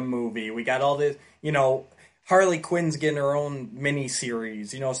Venom movie. We got all this, Harley Quinn's getting her own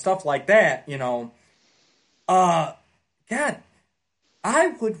mini-series, stuff like that, God, I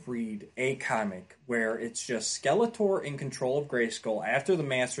would read a comic where it's just Skeletor in control of Grayskull after the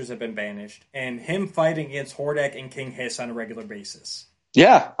Masters have been banished and him fighting against Hordak and King Hiss on a regular basis.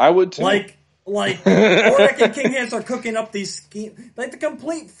 Yeah, I would too. Like Hordak and King Hiss are cooking up these schemes, like the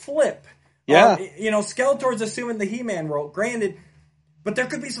complete flip. Yeah. Skeletor's assuming the He-Man role, granted, but there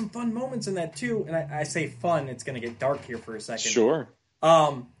could be some fun moments in that too. And I say fun, it's going to get dark here for a second. Sure.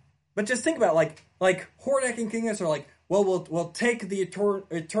 But just think about like Hordak and King Hiss are like, well, we'll take the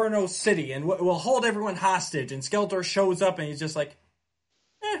Eterno City and we'll hold everyone hostage. And Skeletor shows up and he's just like,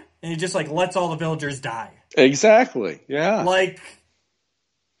 and he just like lets all the villagers die. Exactly. Yeah. Like.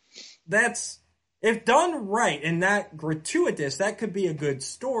 That's, if done right and not gratuitous, that could be a good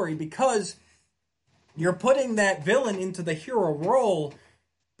story because you're putting that villain into the hero role,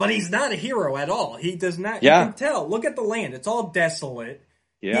 but he's not a hero at all. He does not, you can tell. Look at the land. It's all desolate.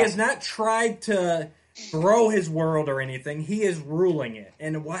 Yeah. He has not tried to grow his world or anything. He is ruling it.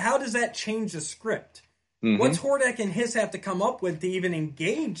 And how does that change the script? Mm-hmm. What's Hordak and Hiss have to come up with to even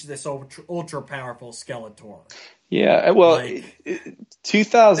engage this ultra powerful Skeletor? Yeah, well,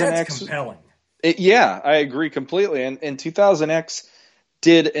 2000X... That's compelling. I agree completely. And 2000X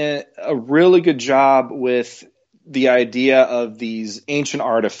did a really good job with the idea of these ancient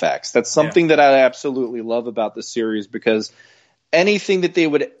artifacts. That's something that I absolutely love about the series because anything that they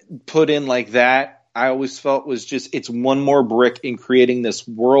would put in like that, I always felt was just, it's one more brick in creating this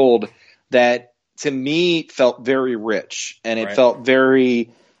world that to me felt very rich, and it Right. felt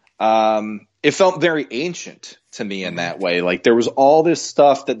very ancient to me in that way. Like there was all this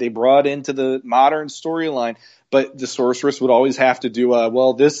stuff that they brought into the modern storyline, but the sorceress would always have to do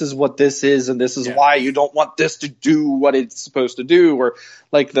well, this is what this is, and this is why you don't want this to do what it's supposed to do. Or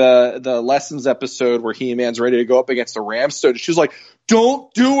like the Lessons episode where He-Man's ready to go up against the Ramstone. She's like,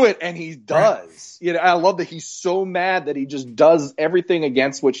 don't do it, and he does. Right. I love that he's so mad that he just does everything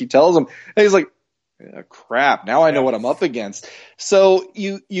against what she tells him. And he's like, crap, now I know what I'm up against. So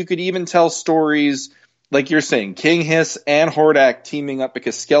you could even tell stories like you're saying, King Hiss and Hordak teaming up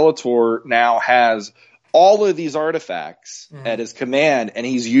because Skeletor now has all of these artifacts at his command, and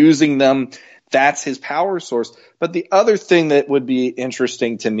he's using them. That's his power source. But the other thing that would be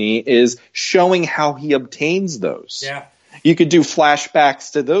interesting to me is showing how he obtains those. Yeah. You could do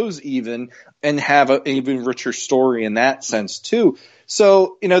flashbacks to those even and have an even richer story in that sense too.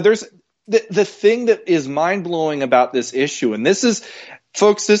 So, there's the thing that is mind-blowing about this issue, and this is,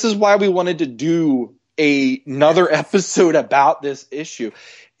 folks, this is why we wanted to do another episode about this issue,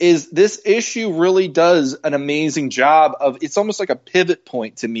 is this issue really does an amazing job of, it's almost like a pivot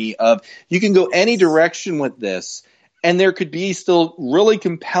point to me of, you can go any direction with this, and there could be still really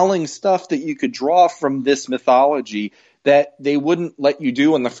compelling stuff that you could draw from this mythology that they wouldn't let you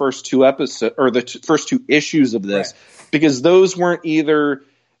do in the first two episodes or the first two issues of this, because those weren't either,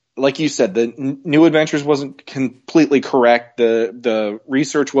 like you said, the New Adventures wasn't completely correct. The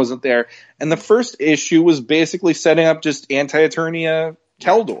research wasn't there. And the first issue was basically setting up just Anti-Eternia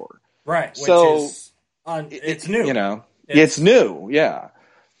Keldor. Right. So which is, it's new. It's new. Yeah.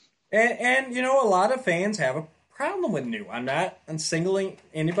 And a lot of fans have a problem with new. I'm not singling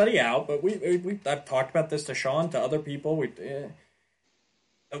anybody out, but I've talked about this to Sean, to other people.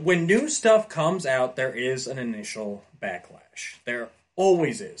 When new stuff comes out, there is an initial backlash. There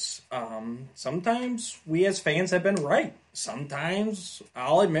always is. Sometimes we as fans have been right. Sometimes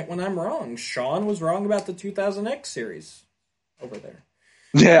I'll admit when I'm wrong. Sean was wrong about the 2000X series over there.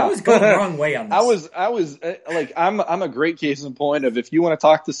 Yeah, I was going the wrong way on this. I was like, I'm a great case in point of, if you want to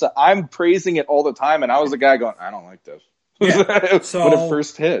talk to, I'm praising it all the time, and I was the guy going, I don't like this. Yeah. So when it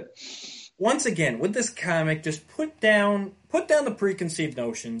first hit. Once again, with this comic, just put down the preconceived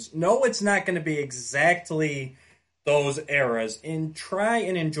notions. No, it's not going to be exactly those eras, and try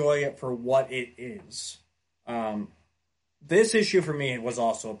and enjoy it for what it is. This issue for me was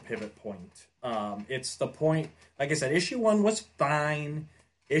also a pivot point. It's the point, like I said, issue 1 was fine.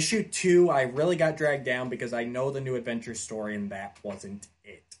 Issue 2, I really got dragged down because I know the New Adventure story, and that wasn't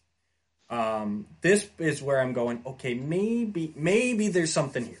it. This is where I'm going, okay, maybe there's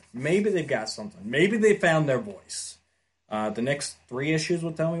something here. Maybe they've got something. Maybe they found their voice. The next 3 issues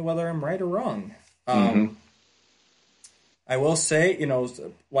will tell me whether I'm right or wrong. I will say,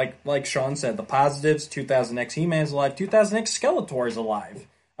 like Sean said, the positives, 2000X He-Man's alive, 2000X Skeletor is alive.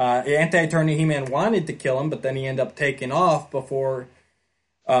 Anti-Eternia He-Man wanted to kill him, but then he ended up taking off before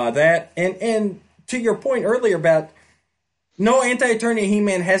that. And to your point earlier about, no, Anti-Eternia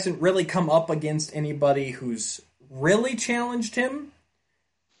He-Man hasn't really come up against anybody who's really challenged him,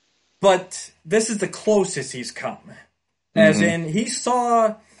 but this is the closest he's come. As in, he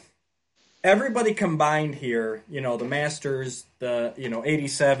saw everybody combined here, the Masters, the,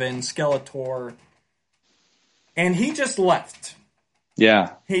 87, Skeletor, and he just left.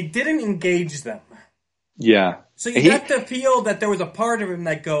 Yeah. He didn't engage them. Yeah. So you have to feel that there was a part of him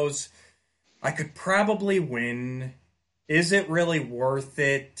that goes, I could probably win. Is it really worth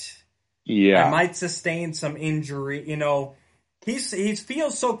it? Yeah. I might sustain some injury. He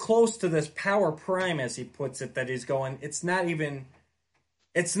feels so close to this power prime, as he puts it, that he's going, it's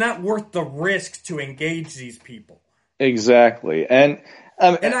not worth the risk to engage these people. Exactly. And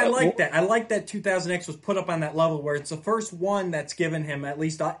I like that. I like that 2000X was put up on that level where it's the first one that's given him at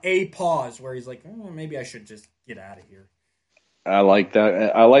least a pause where he's like, maybe I should just get out of here. I like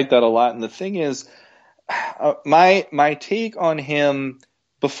that. I like that a lot. And the thing is, my take on him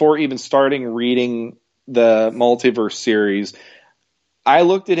before even starting reading the Multiverse series, I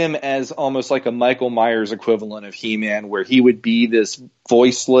looked at him as almost like a Michael Myers equivalent of He-Man, where he would be this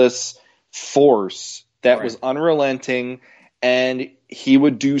voiceless force that was unrelenting, and he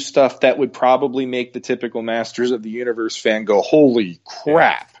would do stuff that would probably make the typical Masters of the Universe fan go, holy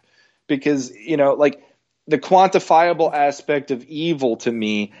crap. Because, the quantifiable aspect of evil to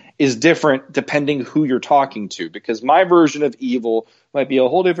me is different depending who you're talking to, because my version of evil might be a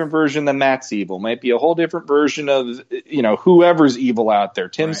whole different version than Matt's evil, might be a whole different version of, whoever's evil out there.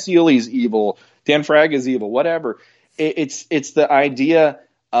 Tim Seeley's evil, Dan Fraga's evil, whatever. It's the idea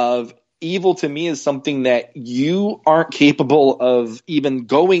of evil to me is something that you aren't capable of even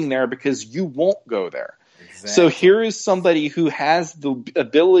going there because you won't go there. Exactly. So here is somebody who has the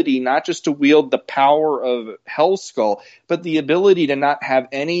ability not just to wield the power of Hellskull, but the ability to not have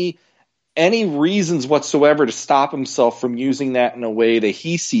any reasons whatsoever to stop himself from using that in a way that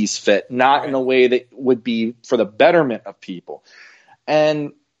he sees fit, not in a way that would be for the betterment of people.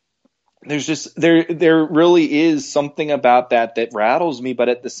 And there's just there really is something about that rattles me, but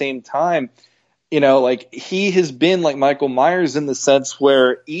at the same time, like he has been like Michael Myers in the sense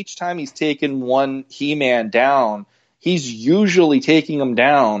where each time he's taken one He-Man down, he's usually taking him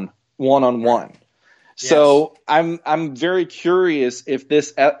down one-on-one. So yes. I'm very curious if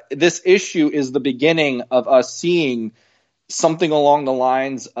this issue is the beginning of us seeing something along the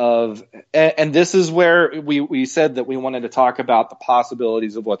lines of, and this is where we said that we wanted to talk about the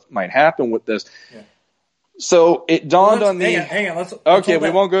possibilities of what might happen with this. Yeah. So it dawned on me. Hang on. Let's we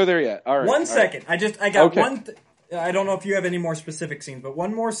won't go there yet. All right. One second. Right. I got one. I don't know if you have any more specific scenes, but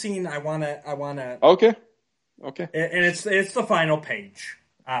one more scene I wanna. Okay. And it's the final page,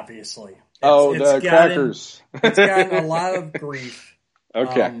 obviously. The crackers. It's gotten a lot of grief.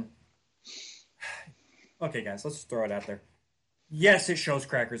 Okay. Okay, guys, let's throw it out there. Yes, it shows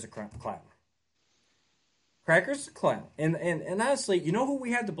Crackers a clown. Crackers a clown. And honestly, you know who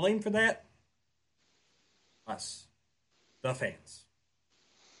we had to blame for that? Us. The fans.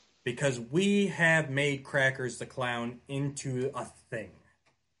 Because we have made Crackers the Clown into a thing.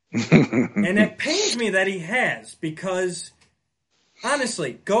 And it pains me that he has, because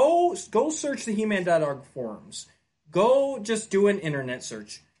honestly, go search the He-Man.org forums. Go just do an internet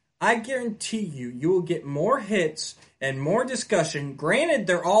search. I guarantee you will get more hits and more discussion. Granted,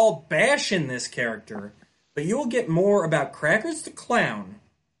 they're all bashing this character, but you will get more about Crackers the Clown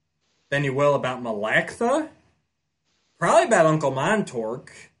than you will about Malactha. Probably about Uncle Montork.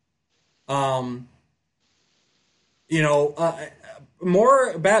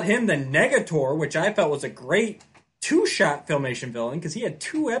 More about him than Negator, which I felt was a great two-shot Filmation villain because he had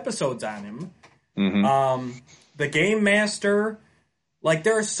 2 episodes on him. Mm-hmm. The Game Master. Like,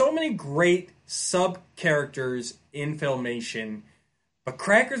 there are so many great sub-characters in Filmation, but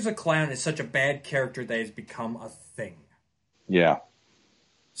Crackers the Clown is such a bad character that has become a thing. Yeah.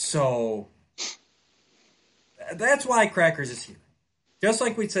 So, that's why Crackers is here. Just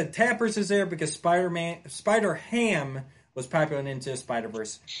like we said, Tappers is there because Spider-Ham was popular into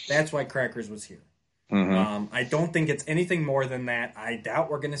Spider-Verse. That's why Crackers was here. Mm-hmm. I don't think it's anything more than that. I doubt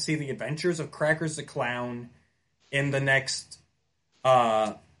we're going to see the adventures of Crackers the Clown in the next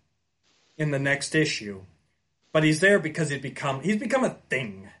issue, but he's there because he's become a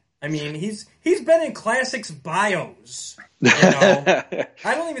thing. I mean, he's been in Classics bios. I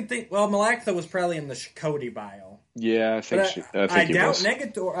don't even think. Well, Malactha was probably in the Shakoti bio. Yeah, I think I doubt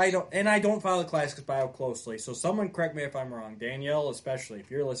Negator. I don't follow the Classics bio closely. So someone correct me if I'm wrong. Danielle, especially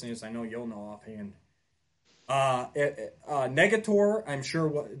if you're listening to this, I know you'll know offhand. Negator, I'm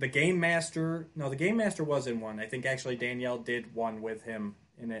sure the Game Master. No, the Game Master was in one. I think actually Danielle did one with him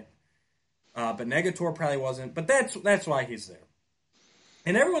in it. But Negator probably wasn't. But that's why he's there.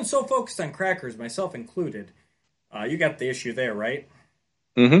 And everyone's so focused on Crackers, myself included. You got the issue there, right?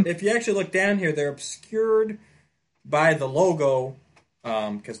 Mm-hmm. If you actually look down here, they're obscured by the logo,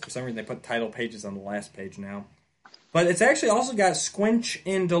 because for some reason they put title pages on the last page now. But it's actually also got Squinch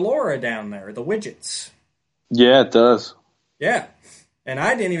and Delora down there, the widgets. Yeah, it does. Yeah. And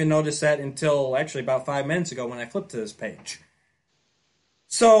I didn't even notice that until actually about 5 minutes ago when I flipped to this page.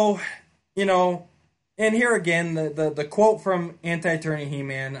 So, and here again, the quote from Anti-Attorney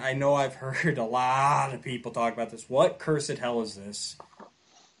He-Man, I know I've heard a lot of people talk about this. What cursed hell is this?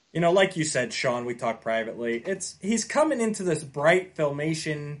 Like you said, Sean, we talked privately. He's coming into this bright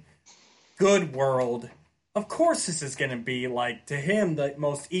Filmation good world. Of course this is going to be, like, to him, the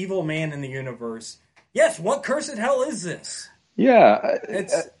most evil man in the universe. Yes, what cursed hell is this? Yeah.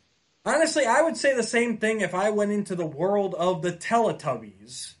 Honestly, I would say the same thing if I went into the world of the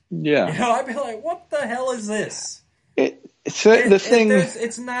Teletubbies. Yeah. I'd be like, what the hell is this?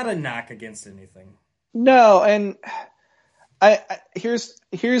 It's not a knock against anything. No, and here's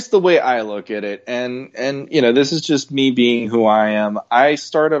the way I look at it, and this is just me being who I am. I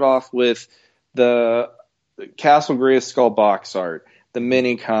started off with the Castle Grayskull box art, the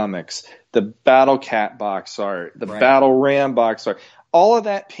mini comics, the Battle Cat box art, the Battle Ram box art. All of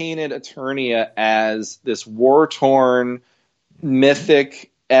that painted Eternia as this war-torn,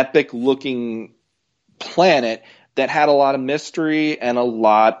 mythic, epic-looking planet that had a lot of mystery and a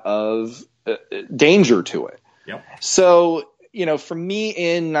lot of danger to it. Yep. So, for me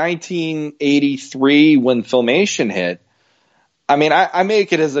in 1983, when Filmation hit, I mean, I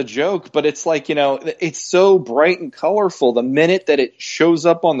make it as a joke, but it's like, it's so bright and colorful the minute that it shows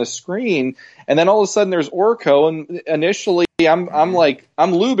up on the screen, and then all of a sudden there's Orko, and initially I'm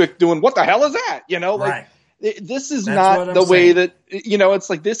Lubick doing, what the hell is that? Right. This is That's not the way saying. that, it's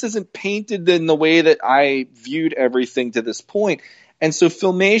like this isn't painted in the way that I viewed everything to this point. And so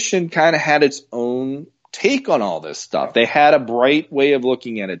Filmation kind of had its own take on all this stuff. They had a bright way of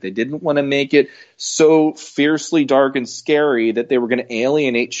looking at it. They didn't want to make it so fiercely dark and scary that they were going to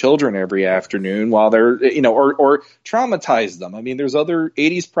alienate children every afternoon while they're, or traumatize them. I mean, there's other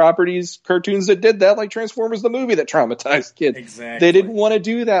 80s properties, cartoons that did that, like Transformers the movie, that traumatized kids. Exactly. They didn't want to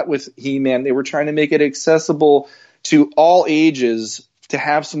do that with He-Man. They were trying to make it accessible to all ages to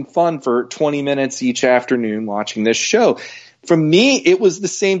have some fun for 20 minutes each afternoon watching this show. For me, it was the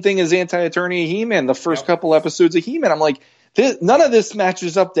same thing as Anti-Eternia He-Man, the first couple episodes of He-Man. I'm like, none of this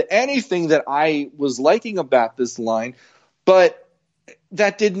matches up to anything that I was liking about this line, but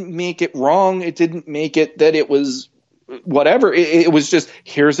that didn't make it wrong. It didn't make it that it was whatever. It was just,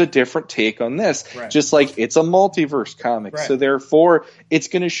 here's a different take on this. Right. Just like it's a multiverse comic. Right. So therefore, it's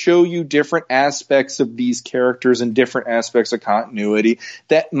going to show you different aspects of these characters and different aspects of continuity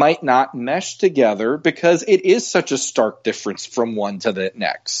that might not mesh together because it is such a stark difference from one to the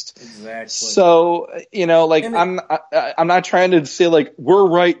next. Exactly. So, I'm not trying to say like we're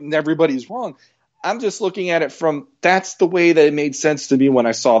right and everybody's wrong. I'm just looking at it from, that's the way that it made sense to me when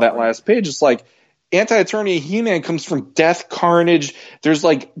I saw that last page. It's like, Anti-Eternia He-Man comes from death, carnage. There's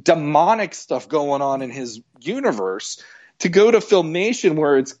like demonic stuff going on in his universe. To go to Filmation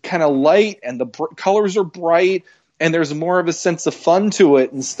where it's kind of light and the colors are bright and there's more of a sense of fun to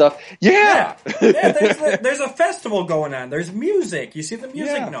it and stuff. Yeah. There's a festival going on. There's music. You see the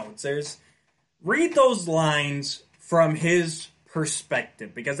music notes. Read those lines from his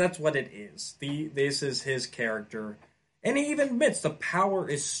perspective because that's what it is. This is his character. And he even admits the power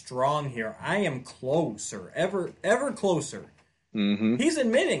is strong here. I am closer, ever closer. Mm-hmm. He's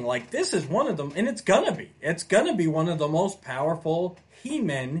admitting, like, this is one of them, and it's gonna be. It's gonna be one of the most powerful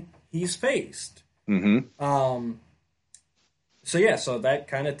He-Men he's faced. Mm-hmm. So that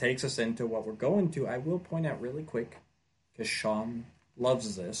kind of takes us into what we're going to. I will point out really quick, because Sean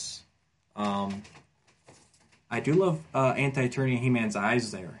loves this. I do love Anti-Eternia He-Man's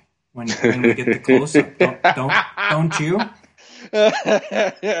eyes there. When we get the close-up. Don't you?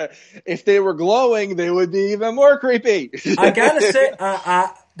 If they were glowing, they would be even more creepy. I gotta say,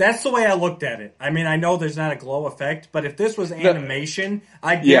 that's the way I looked at it. I mean, I know there's not a glow effect, but if this was animation,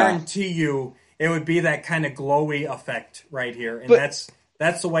 I guarantee you it would be that kind of glowy effect right here. And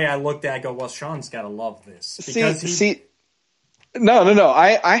that's the way I looked at it. I go, well, Sean's got to love this. Because No.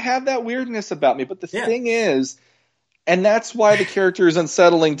 I have that weirdness about me, but the thing is, and that's why the character is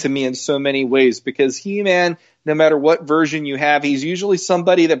unsettling to me in so many ways, because He-Man, no matter what version you have, he's usually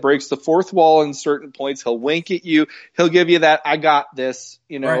somebody that breaks the fourth wall in certain points. He'll wink at you. He'll give you that, I got this,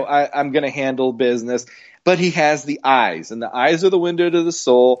 right. I'm going to handle business. But he has the eyes, and the eyes are the window to the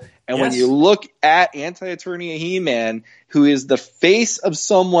soul. And when you look at Anti-Eternia He-Man, who is the face of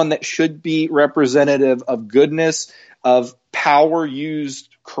someone that should be representative of goodness, of power used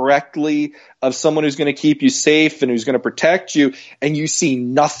correctly, of someone who's going to keep you safe and who's going to protect you, and you see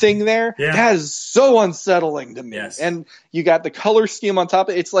nothing there, that is so unsettling to me. Yes. And you got the color scheme on top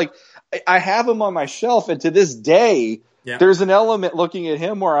of it. It's like, I have him on my shelf, and to this day, there's an element looking at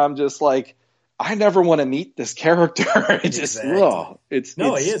him where I'm just like, I never want to meet this character. It's just, it's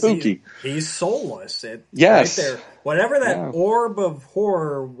spooky. He's soulless. Yes. Right there. Whatever that orb of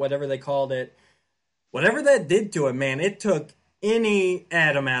horror, whatever they called it, whatever that did to him, man, it took any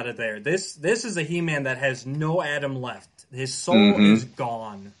atom out of there. This is a He-Man that has no atom left. His soul is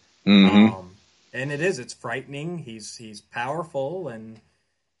gone. Mm-hmm. And it's frightening. He's powerful and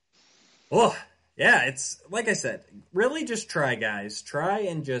it's like I said, really just try, guys. Try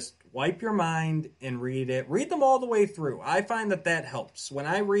and just wipe your mind and read it. Read them all the way through. I find that helps. When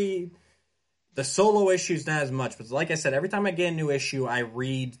I read the solo issues, not as much, but like I said, every time I get a new issue, I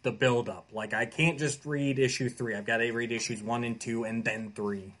read the build-up. Like, I can't just read issue 3. I've got to read issues 1 and 2 and then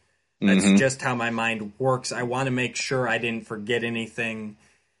 3. That's just how my mind works. I want to make sure I didn't forget anything.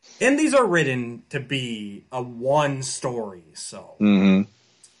 And these are written to be a one story, so. Mm-hmm.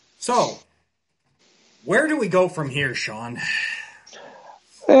 So, where do we go from here, Sean?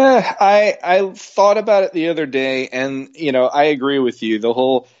 I thought about it the other day, and, I agree with you. The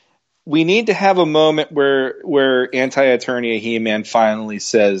whole... We need to have a moment where Anti-Eternia He-Man finally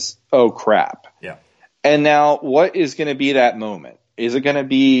says, oh, crap. Yeah. And now, what is going to be that moment? Is it going to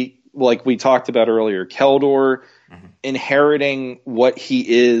be like we talked about earlier, Keldor inheriting what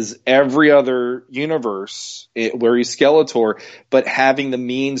he is every other universe where he's Skeletor, but having the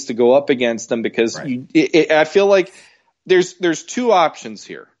means to go up against them because I feel like there's two options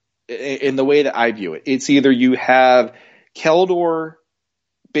here in the way that I view it. It's either you have Keldor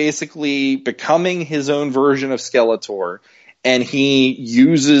basically becoming his own version of Skeletor, and he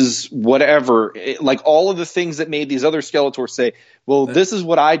uses whatever, like all of the things that made these other Skeletors say, well, this is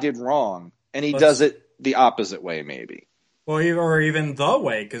what I did wrong. And he does it the opposite way, maybe. Well, or even the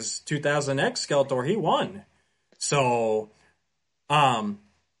way, because 2000X Skeletor, he won. So, and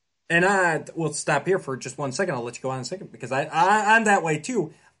I will stop here for just 1 second. I'll let you go on in a second, because I'm that way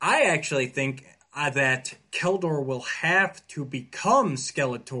too. I actually think that Keldor will have to become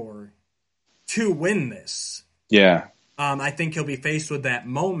Skeletor to win this. Yeah. I think he'll be faced with that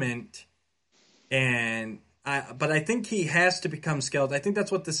moment, but I think he has to become Skeletor. I think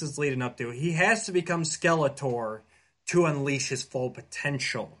that's what this is leading up to. He has to become Skeletor to unleash his full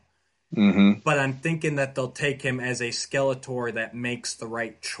potential. Mm-hmm. But I'm thinking that they'll take him as a Skeletor that makes the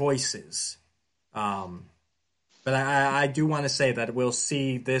right choices. But I do want to say that we'll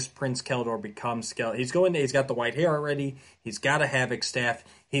see this Prince Keldor become Skeletor. He's got the white hair already. He's got a Havoc staff.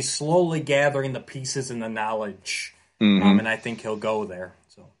 He's slowly gathering the pieces and the knowledge. And I think he'll go there.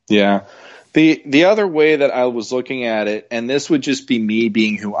 So yeah. The other way that I was looking at it, and this would just be me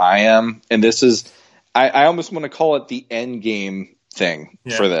being who I am, and this is, I almost want to call it the end game thing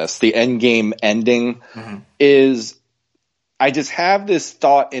for this. The end game ending is, I just have this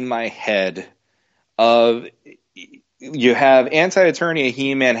thought in my head of, you have Anti-Eternia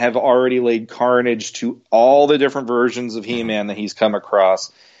He-Man have already laid carnage to all the different versions of He-Man that he's come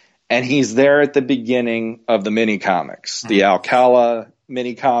across. And he's there at the beginning of the mini comics, the Alcala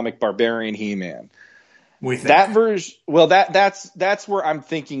mini comic Barbarian He-Man. That version, well, that's where I'm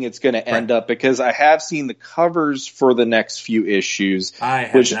thinking it's going to end up, because I have seen the covers for the next few issues. I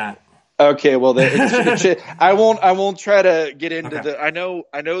have not. Okay, well, I won't try to get into the. I know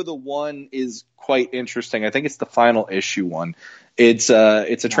the one is quite interesting. I think it's the final issue one. It's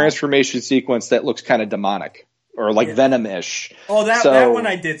a transformation sequence that looks kind of demonic. Or like Venom-ish. Oh, that one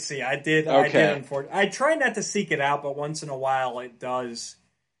I did see. I did. Unfortunately, I try not to seek it out, but once in a while it does.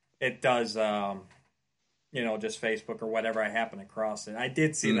 Just Facebook or whatever I happen across it. I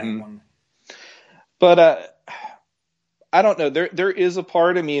did see that one. But I don't know. There is a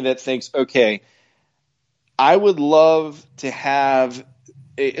part of me that thinks, okay, I would love to have,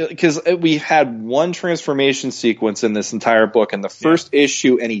 because we've had one transformation sequence in this entire book in the first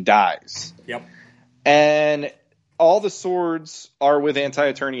issue, and he dies. Yep. And all the swords are with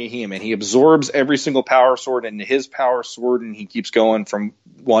Anti-Eternia He-Man. He absorbs every single power sword into his power sword, and he keeps going from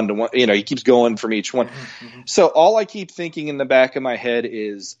one to one. He keeps going from each one. So all I keep thinking in the back of my head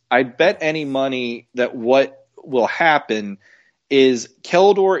is, I bet any money that what will happen is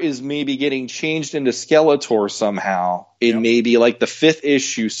Keldor is maybe getting changed into Skeletor somehow in maybe like the 5th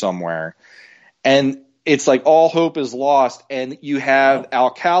issue somewhere. And it's like all hope is lost, and you have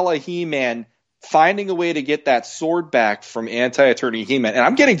Alcala He-Man finding a way to get that sword back from Anti-Eternia He-Man. And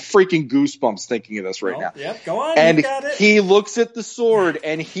I'm getting freaking goosebumps thinking of this right now. Yep, go on. And you got it. he looks at the sword,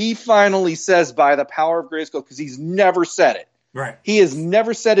 and he finally says, by the power of Grayskull, because he's never said it. Right. He has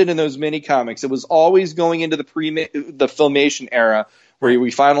never said it in those mini comics. It was always going into the Filmation era where we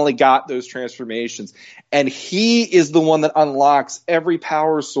finally got those transformations. And he is the one that unlocks every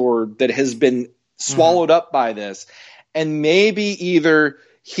power sword that has been swallowed up by this. And maybe either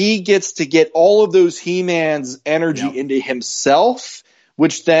he gets to get all of those He-Man's energy into himself,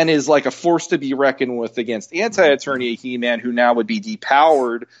 which then is like a force to be reckoned with against Anti-Eternia He-Man, who now would be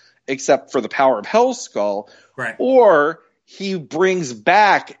depowered except for the power of Hellskull. Right. Or he brings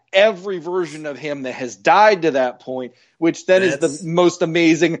back every version of him that has died to that point, which then is the most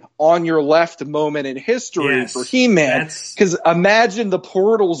amazing on your left moment in history for He-Man. Because imagine the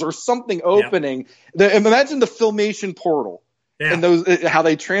portals or something opening. Imagine the Filmation portal. Yeah. And those, how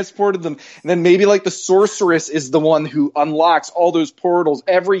they transported them. And then maybe like the sorceress is the one who unlocks all those portals.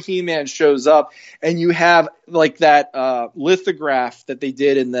 Every He-Man shows up, and you have like that lithograph that they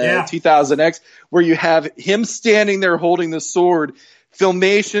did in the 2000X, where you have him standing there holding the sword,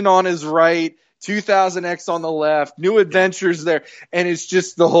 Filmation on his right, 2000X on the left, New Adventures there. And it's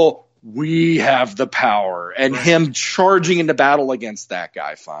just the whole, we have the power, and him charging into battle against that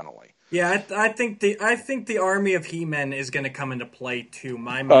guy finally. Yeah, I think the army of He-Men is going to come into play too.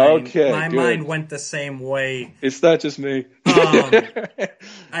 My mind went the same way. It's not just me. I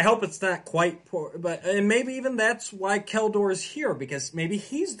hope it's not quite poor, and maybe even that's why Keldor is here, because maybe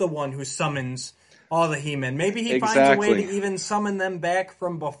he's the one who summons all the He-Men. Maybe he finds a way Exactly. to even summon them back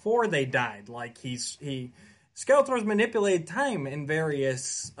from before they died. Like Skeletor's manipulated time in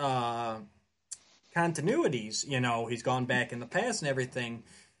various continuities. You know, he's gone back in the past and everything.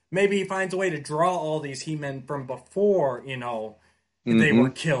 Maybe he finds a way to draw all these He-Men from before, you know, they were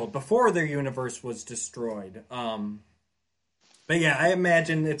killed, before their universe was destroyed. But yeah, I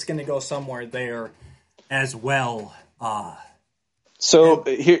imagine it's going to go somewhere there as well. So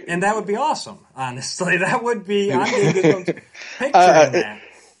here, And that would be awesome, honestly. That would be, I'm getting good picturing that.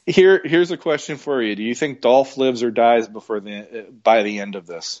 here's a question for you. Do you think Dolph lives or dies by the end of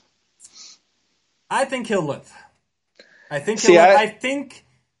this? I think he'll live. I think See, he'll live.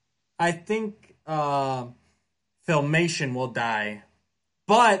 I think Filmation will die,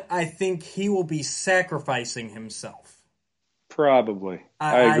 but I think he will be sacrificing himself. Probably.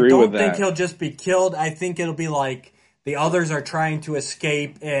 I agree with that. I don't think he'll just be killed. I think it'll be like the others are trying to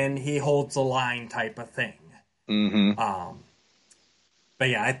escape and he holds the line type of thing. Mm-hmm. But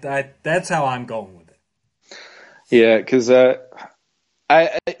yeah, that's how I'm going with it. Yeah, because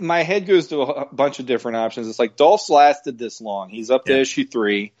my head goes to a bunch of different options. It's like Dolph's lasted this long. He's up to issue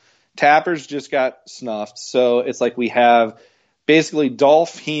 3. Tapper's just got snuffed. So it's like we have basically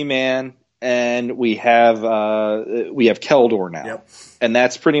Dolph, He-Man, and we have Keldor now. Yep. And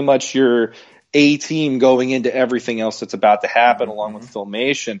that's pretty much your A-team going into everything else that's about to happen along with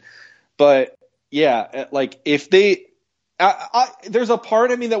Filmation. But yeah, like if they... there's a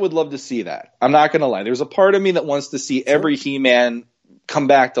part of me that would love to see that. I'm not going to lie. There's a part of me that wants to see every He-Man come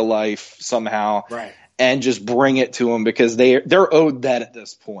back to life somehow. Right. And just bring it to them because they're owed that at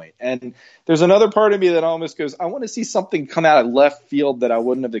this point. And there's another part of me that almost goes, I want to see something come out of left field that I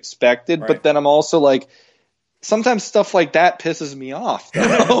wouldn't have expected. Right. But then I'm also like, sometimes stuff like that pisses me off.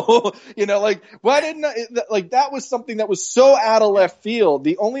 You know, like why didn't that was something that was so out of left field.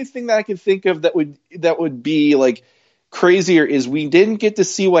 The only thing that I could think of that would be like crazier is we didn't get to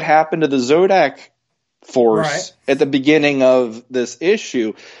see what happened to the Zodak force at the beginning of this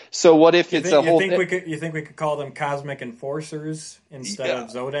issue. So what if you think we could call them Cosmic Enforcers instead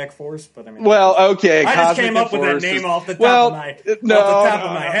of Zodak Force? But I mean, well, okay. I just came up with that name off the top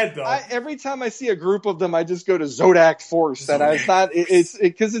of my head, though. Every time I see a group of them, I just go to Zodak Force, and it's not. It's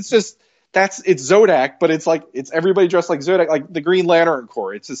because it's just it's Zodak, but it's like it's everybody dressed like Zodak, like the Green Lantern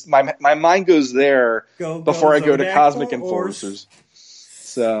Corps. It's just my mind goes there before I go to Cosmic Enforcers.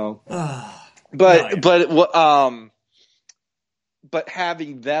 So. But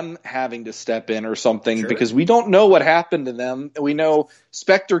having them having to step in or something because we don't know what happened to them. We know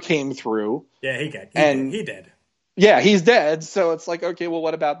Spectre came through. Yeah, he did. Yeah, he's dead. So it's like, okay, well,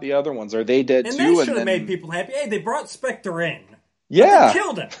 what about the other ones? Are they dead too? And that should have made people happy. Hey, they brought Spectre in. Yeah, they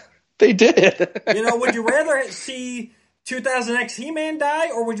killed him. They did. You know, would you rather see 2000X He-Man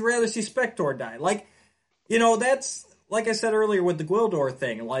die or would you rather see Spectre die? Like, you know, that's. Like I said earlier with the Gwildor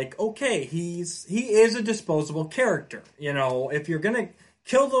thing, like, okay, he is a disposable character. You know, if you're going to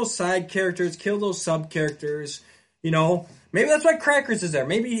kill those side characters, kill those sub-characters, you know, maybe that's why Crackers is there.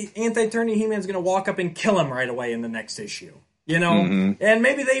 Maybe Anti-Eternia He-Man's going to walk up and kill him right away in the next issue. You know? And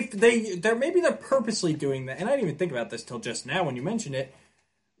maybe they're purposely doing that. And I didn't even think about this till just now when you mentioned it.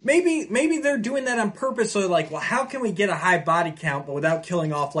 Maybe they're doing that on purpose. So they're like, well, how can we get a high body count but without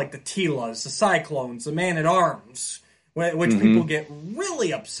killing off, like, the Teelas, the Cyclones, the Man-at-Arms? Which people get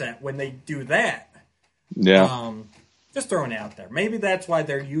really upset when they do that. Yeah. Just throwing it out there. Maybe that's why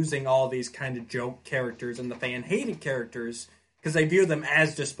they're using all these kind of joke characters and the fan-hated characters, because they view them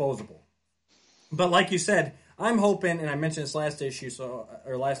as disposable. But like you said, I'm hoping, and I mentioned this last episode,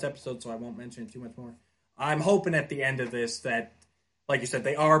 so I won't mention it too much more. I'm hoping at the end of this that, like you said,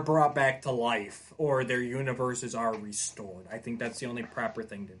 they are brought back to life, or their universes are restored. I think that's the only proper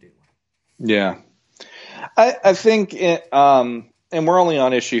thing to do. Yeah. I think, and we're only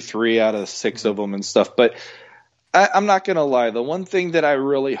on issue 3 out of 6 of them and stuff, but I'm not going to lie. The one thing that I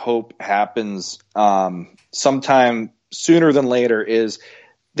really hope happens sometime sooner than later is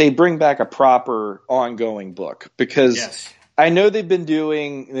they bring back a proper ongoing book, because I know they've been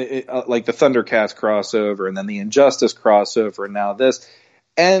doing like the Thundercats crossover and then the Injustice crossover and now this.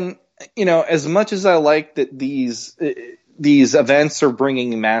 And, you know, as much as I like that these events are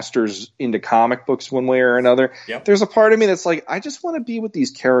bringing Masters into comic books one way or another, there's a part of me that's like, I just want to be with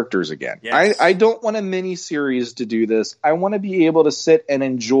these characters again. Yes. I don't want a mini-series to do this. I want to be able to sit and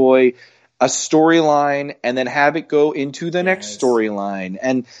enjoy a storyline and then have it go into the next storyline.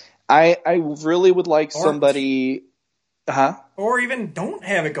 And I really would like somebody... Or even don't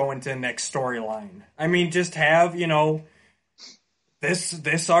have it go into the next storyline. I mean, just have, you know...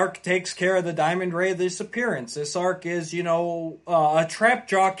 this arc takes care of the Diamond Ray disappearance. This arc is, a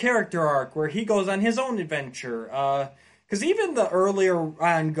Trapjaw character arc where he goes on his own adventure. Because even the earlier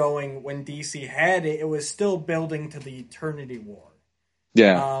ongoing, when DC had it, it was still building to the Eternity War.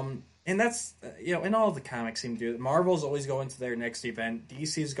 Yeah. And that's, and all the comics seem to do it. Marvel's always going to their next event.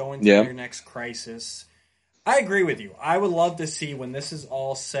 DC's going to their next crisis. I agree with you. I would love to see, when this is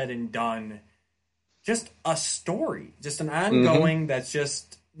all said and done, just a story. Just an ongoing that's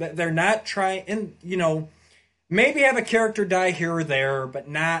just, they're not trying, and, maybe have a character die here or there, but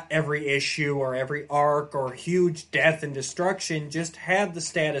not every issue or every arc or huge death and destruction. Just have the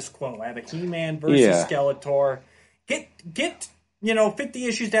status quo. Have a He-Man versus Skeletor. Get 50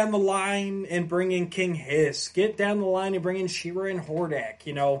 issues down the line and bring in King Hiss. Get down the line and bring in She-Ra and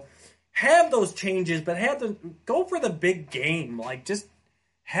Hordak. Have those changes, but have them go for the big game. Like, just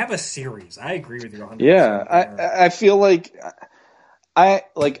have a series. I agree with you 100%. Yeah, I feel like I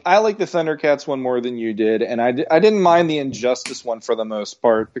like the Thundercats one more than you did, and I didn't mind the Injustice one for the most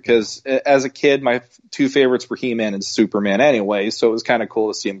part, because as a kid, my two favorites were He-Man and Superman anyway, so it was kind of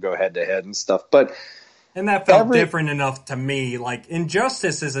cool to see them go head-to-head and stuff. And that felt different enough to me. Like,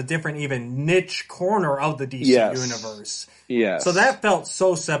 Injustice is a different, even niche corner of the DC universe. Yes. So that felt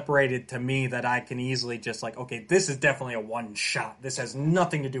so separated to me that I can easily just okay, this is definitely a one-shot. This has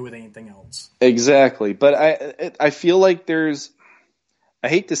nothing to do with anything else. Exactly. But I feel like I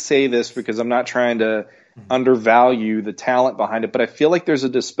hate to say this because I'm not trying to undervalue the talent behind it, but I feel like there's a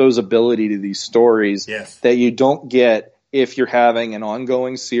disposability to these stories that you don't get if you're having an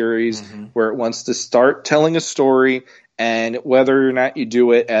ongoing series where it wants to start telling a story, and whether or not you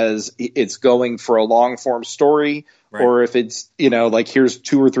do it as it's going for a long form story, or if it's, here's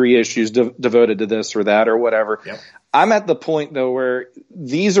 2 or 3 issues devoted to this or that or whatever. Yep. I'm at the point though where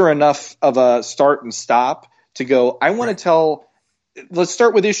these are enough of a start and stop to go, I want to tell, let's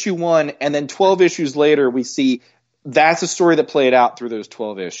start with issue 1, and then 12 issues later we see that's a story that played out through those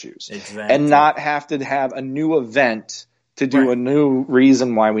 12 issues. Exactly. And not have to have a new event to do a new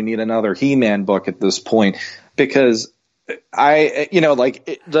reason why we need another He-Man book at this point. Because the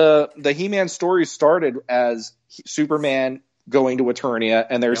He-Man story started as Superman going to Eternia,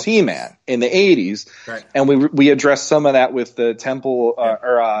 and there's He-Man in the 80s. Right. And we addressed some of that with the temple,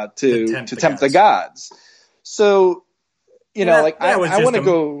 to tempt the gods. So, I want to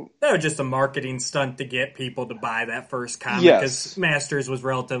go. That was just a marketing stunt to get people to buy that first comic, because Masters was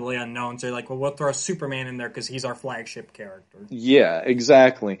relatively unknown. So they're like, well, we'll throw Superman in there because he's our flagship character. Yeah,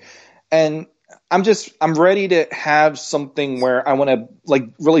 exactly. And I'm ready to have something where I want to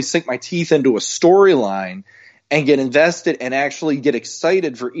really sink my teeth into a storyline and get invested and actually get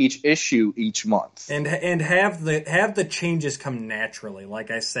excited for each issue each month. And have the changes come naturally.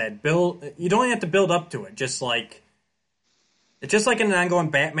 Like I said, you don't have to build up to it. Just like an ongoing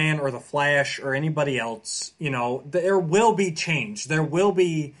Batman or the Flash or anybody else, there will be change. There will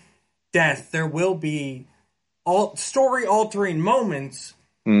be death. There will be story-altering moments,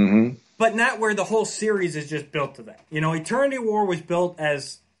 but not where the whole series is just built to that. Eternity War was built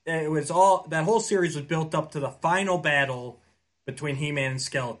as that whole series was built up to the final battle between He-Man and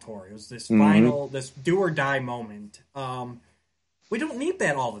Skeletor. It was this this do-or-die moment. We don't need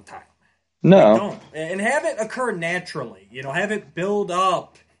that all the time. No. We don't. And have it occur naturally. Have it build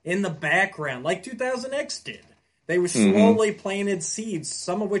up in the background like 2000X did. They were slowly planted seeds,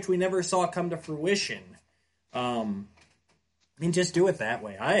 some of which we never saw come to fruition. And just do it that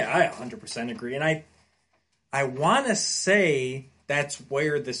way. I 100% agree. And I want to say that's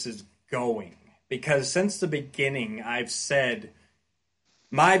where this is going. Because since the beginning, I've said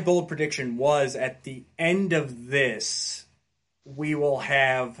my bold prediction was at the end of this, we will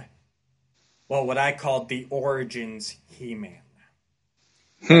have what I called the Origins He-Man.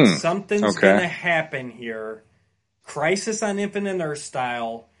 Something's going to happen here. Crisis on Infinite Earth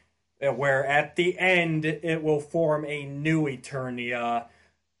style, where at the end it will form a new Eternia.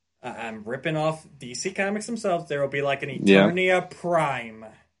 I'm ripping off DC Comics themselves. There will be like an Eternia Prime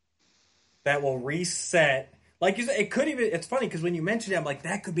that will reset. Like you said, it could even. It's funny because when you mentioned it, I'm like,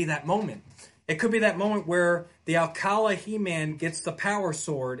 that could be that moment. It could be that moment where the Alcala He-Man gets the power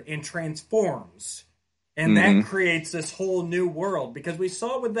sword and transforms. And that creates this whole new world. Because we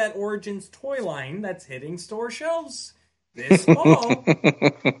saw with that Origins toy line that's hitting store shelves this fall.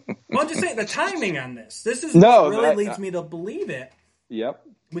 Well, I'm just saying, the timing on this. This is what really leads me to believe it. Yep.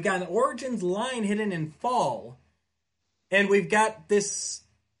 We got an Origins line hidden in fall. And we've got this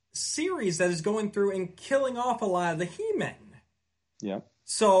series that is going through and killing off a lot of the He-Men. Yep.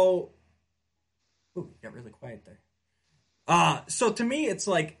 So... Ooh, got really quiet there. So to me, it's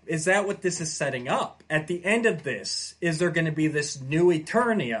like, is that what this is setting up? At the end of this, is there going to be this new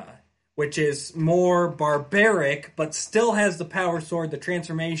Eternia, which is more barbaric, but still has the power sword, the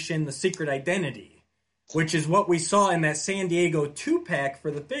transformation, the secret identity, which is what we saw in that San Diego 2-pack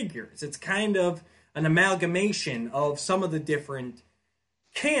for the figures. It's kind of an amalgamation of some of the different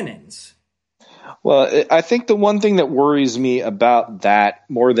canons. Well, I think the one thing that worries me about that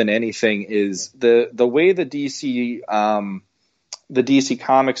more than anything is the way the DC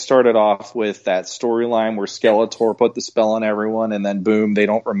comics started off with that storyline where Skeletor put the spell on everyone, and then boom, they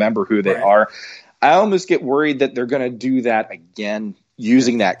don't remember who they are. I almost get worried that they're going to do that again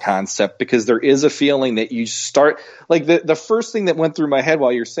using that concept, because there is a feeling that you start like the first thing that went through my head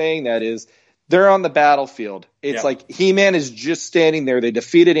while you're saying that is, they're on the battlefield. It's like He-Man is just standing there. They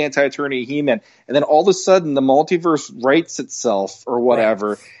defeated Anti-Eternia He-Man. And then all of a sudden the multiverse rights itself or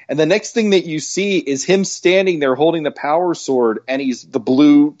whatever. Right. And the next thing that you see is him standing there holding the power sword, and he's the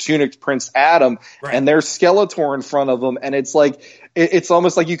blue tunicked Prince Adam. Right. And there's Skeletor in front of him. And it's like, it's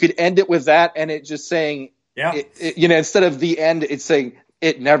almost like you could end it with that and it just saying, instead of the end, it's saying,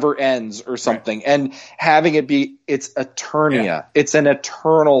 it never ends or something. Right. And having it be, it's Eternia. Yeah. It's an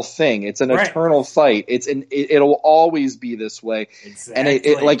eternal thing. It's an eternal fight. It'll always be this way. Exactly. And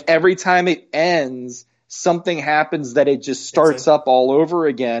it like every time it ends, something happens that it just starts up all over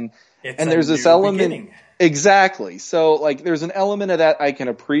again. And there's this element. Beginning. Exactly. So like there's an element of that I can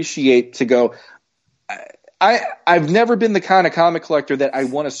appreciate to go, I've never been the kind of comic collector that I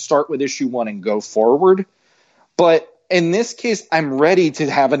want to start with issue 1 and go forward. But in this case, I'm ready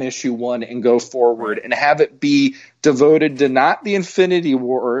to have an issue 1 and go forward and have it be devoted to not the Infinity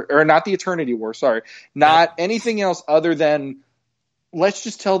War or not the Eternity War, not anything else other than let's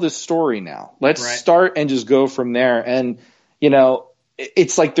just tell this story now. Let's start and just go from there. And,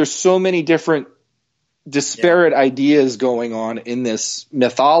 it's like there's so many different disparate ideas going on in this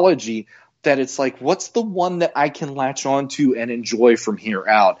mythology that it's like, what's the one that I can latch onto and enjoy from here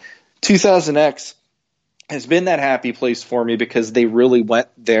out? 2000X has been that happy place for me because they really went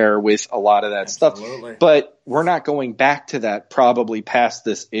there with a lot of that stuff. But we're not going back to that probably past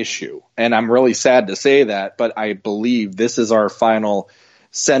this issue. And I'm really sad to say that, but I believe this is our final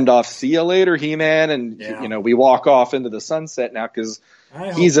send-off. See you later, He-Man. And, we walk off into the sunset now because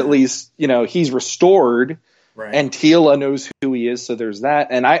he's at least, he's restored. Right. And Teela knows who he is, so there's that.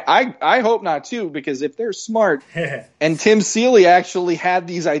 And I hope not, too, because if they're smart, and Tim Seeley actually had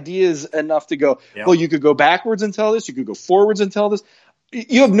these ideas enough to go, well, you could go backwards and tell this, you could go forwards and tell this.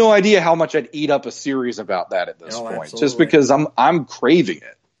 You have no idea how much I'd eat up a series about that at this point, absolutely. Just because I'm craving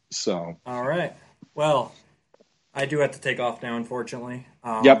it. So. All right. Well, I do have to take off now, unfortunately.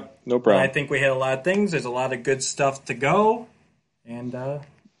 Yep, no problem. I think we hit a lot of things. There's a lot of good stuff to go. And,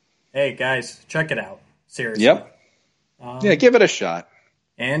 hey, guys, check it out. Seriously. Yep. Give it a shot.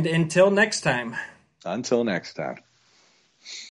 And until next time. Until next time.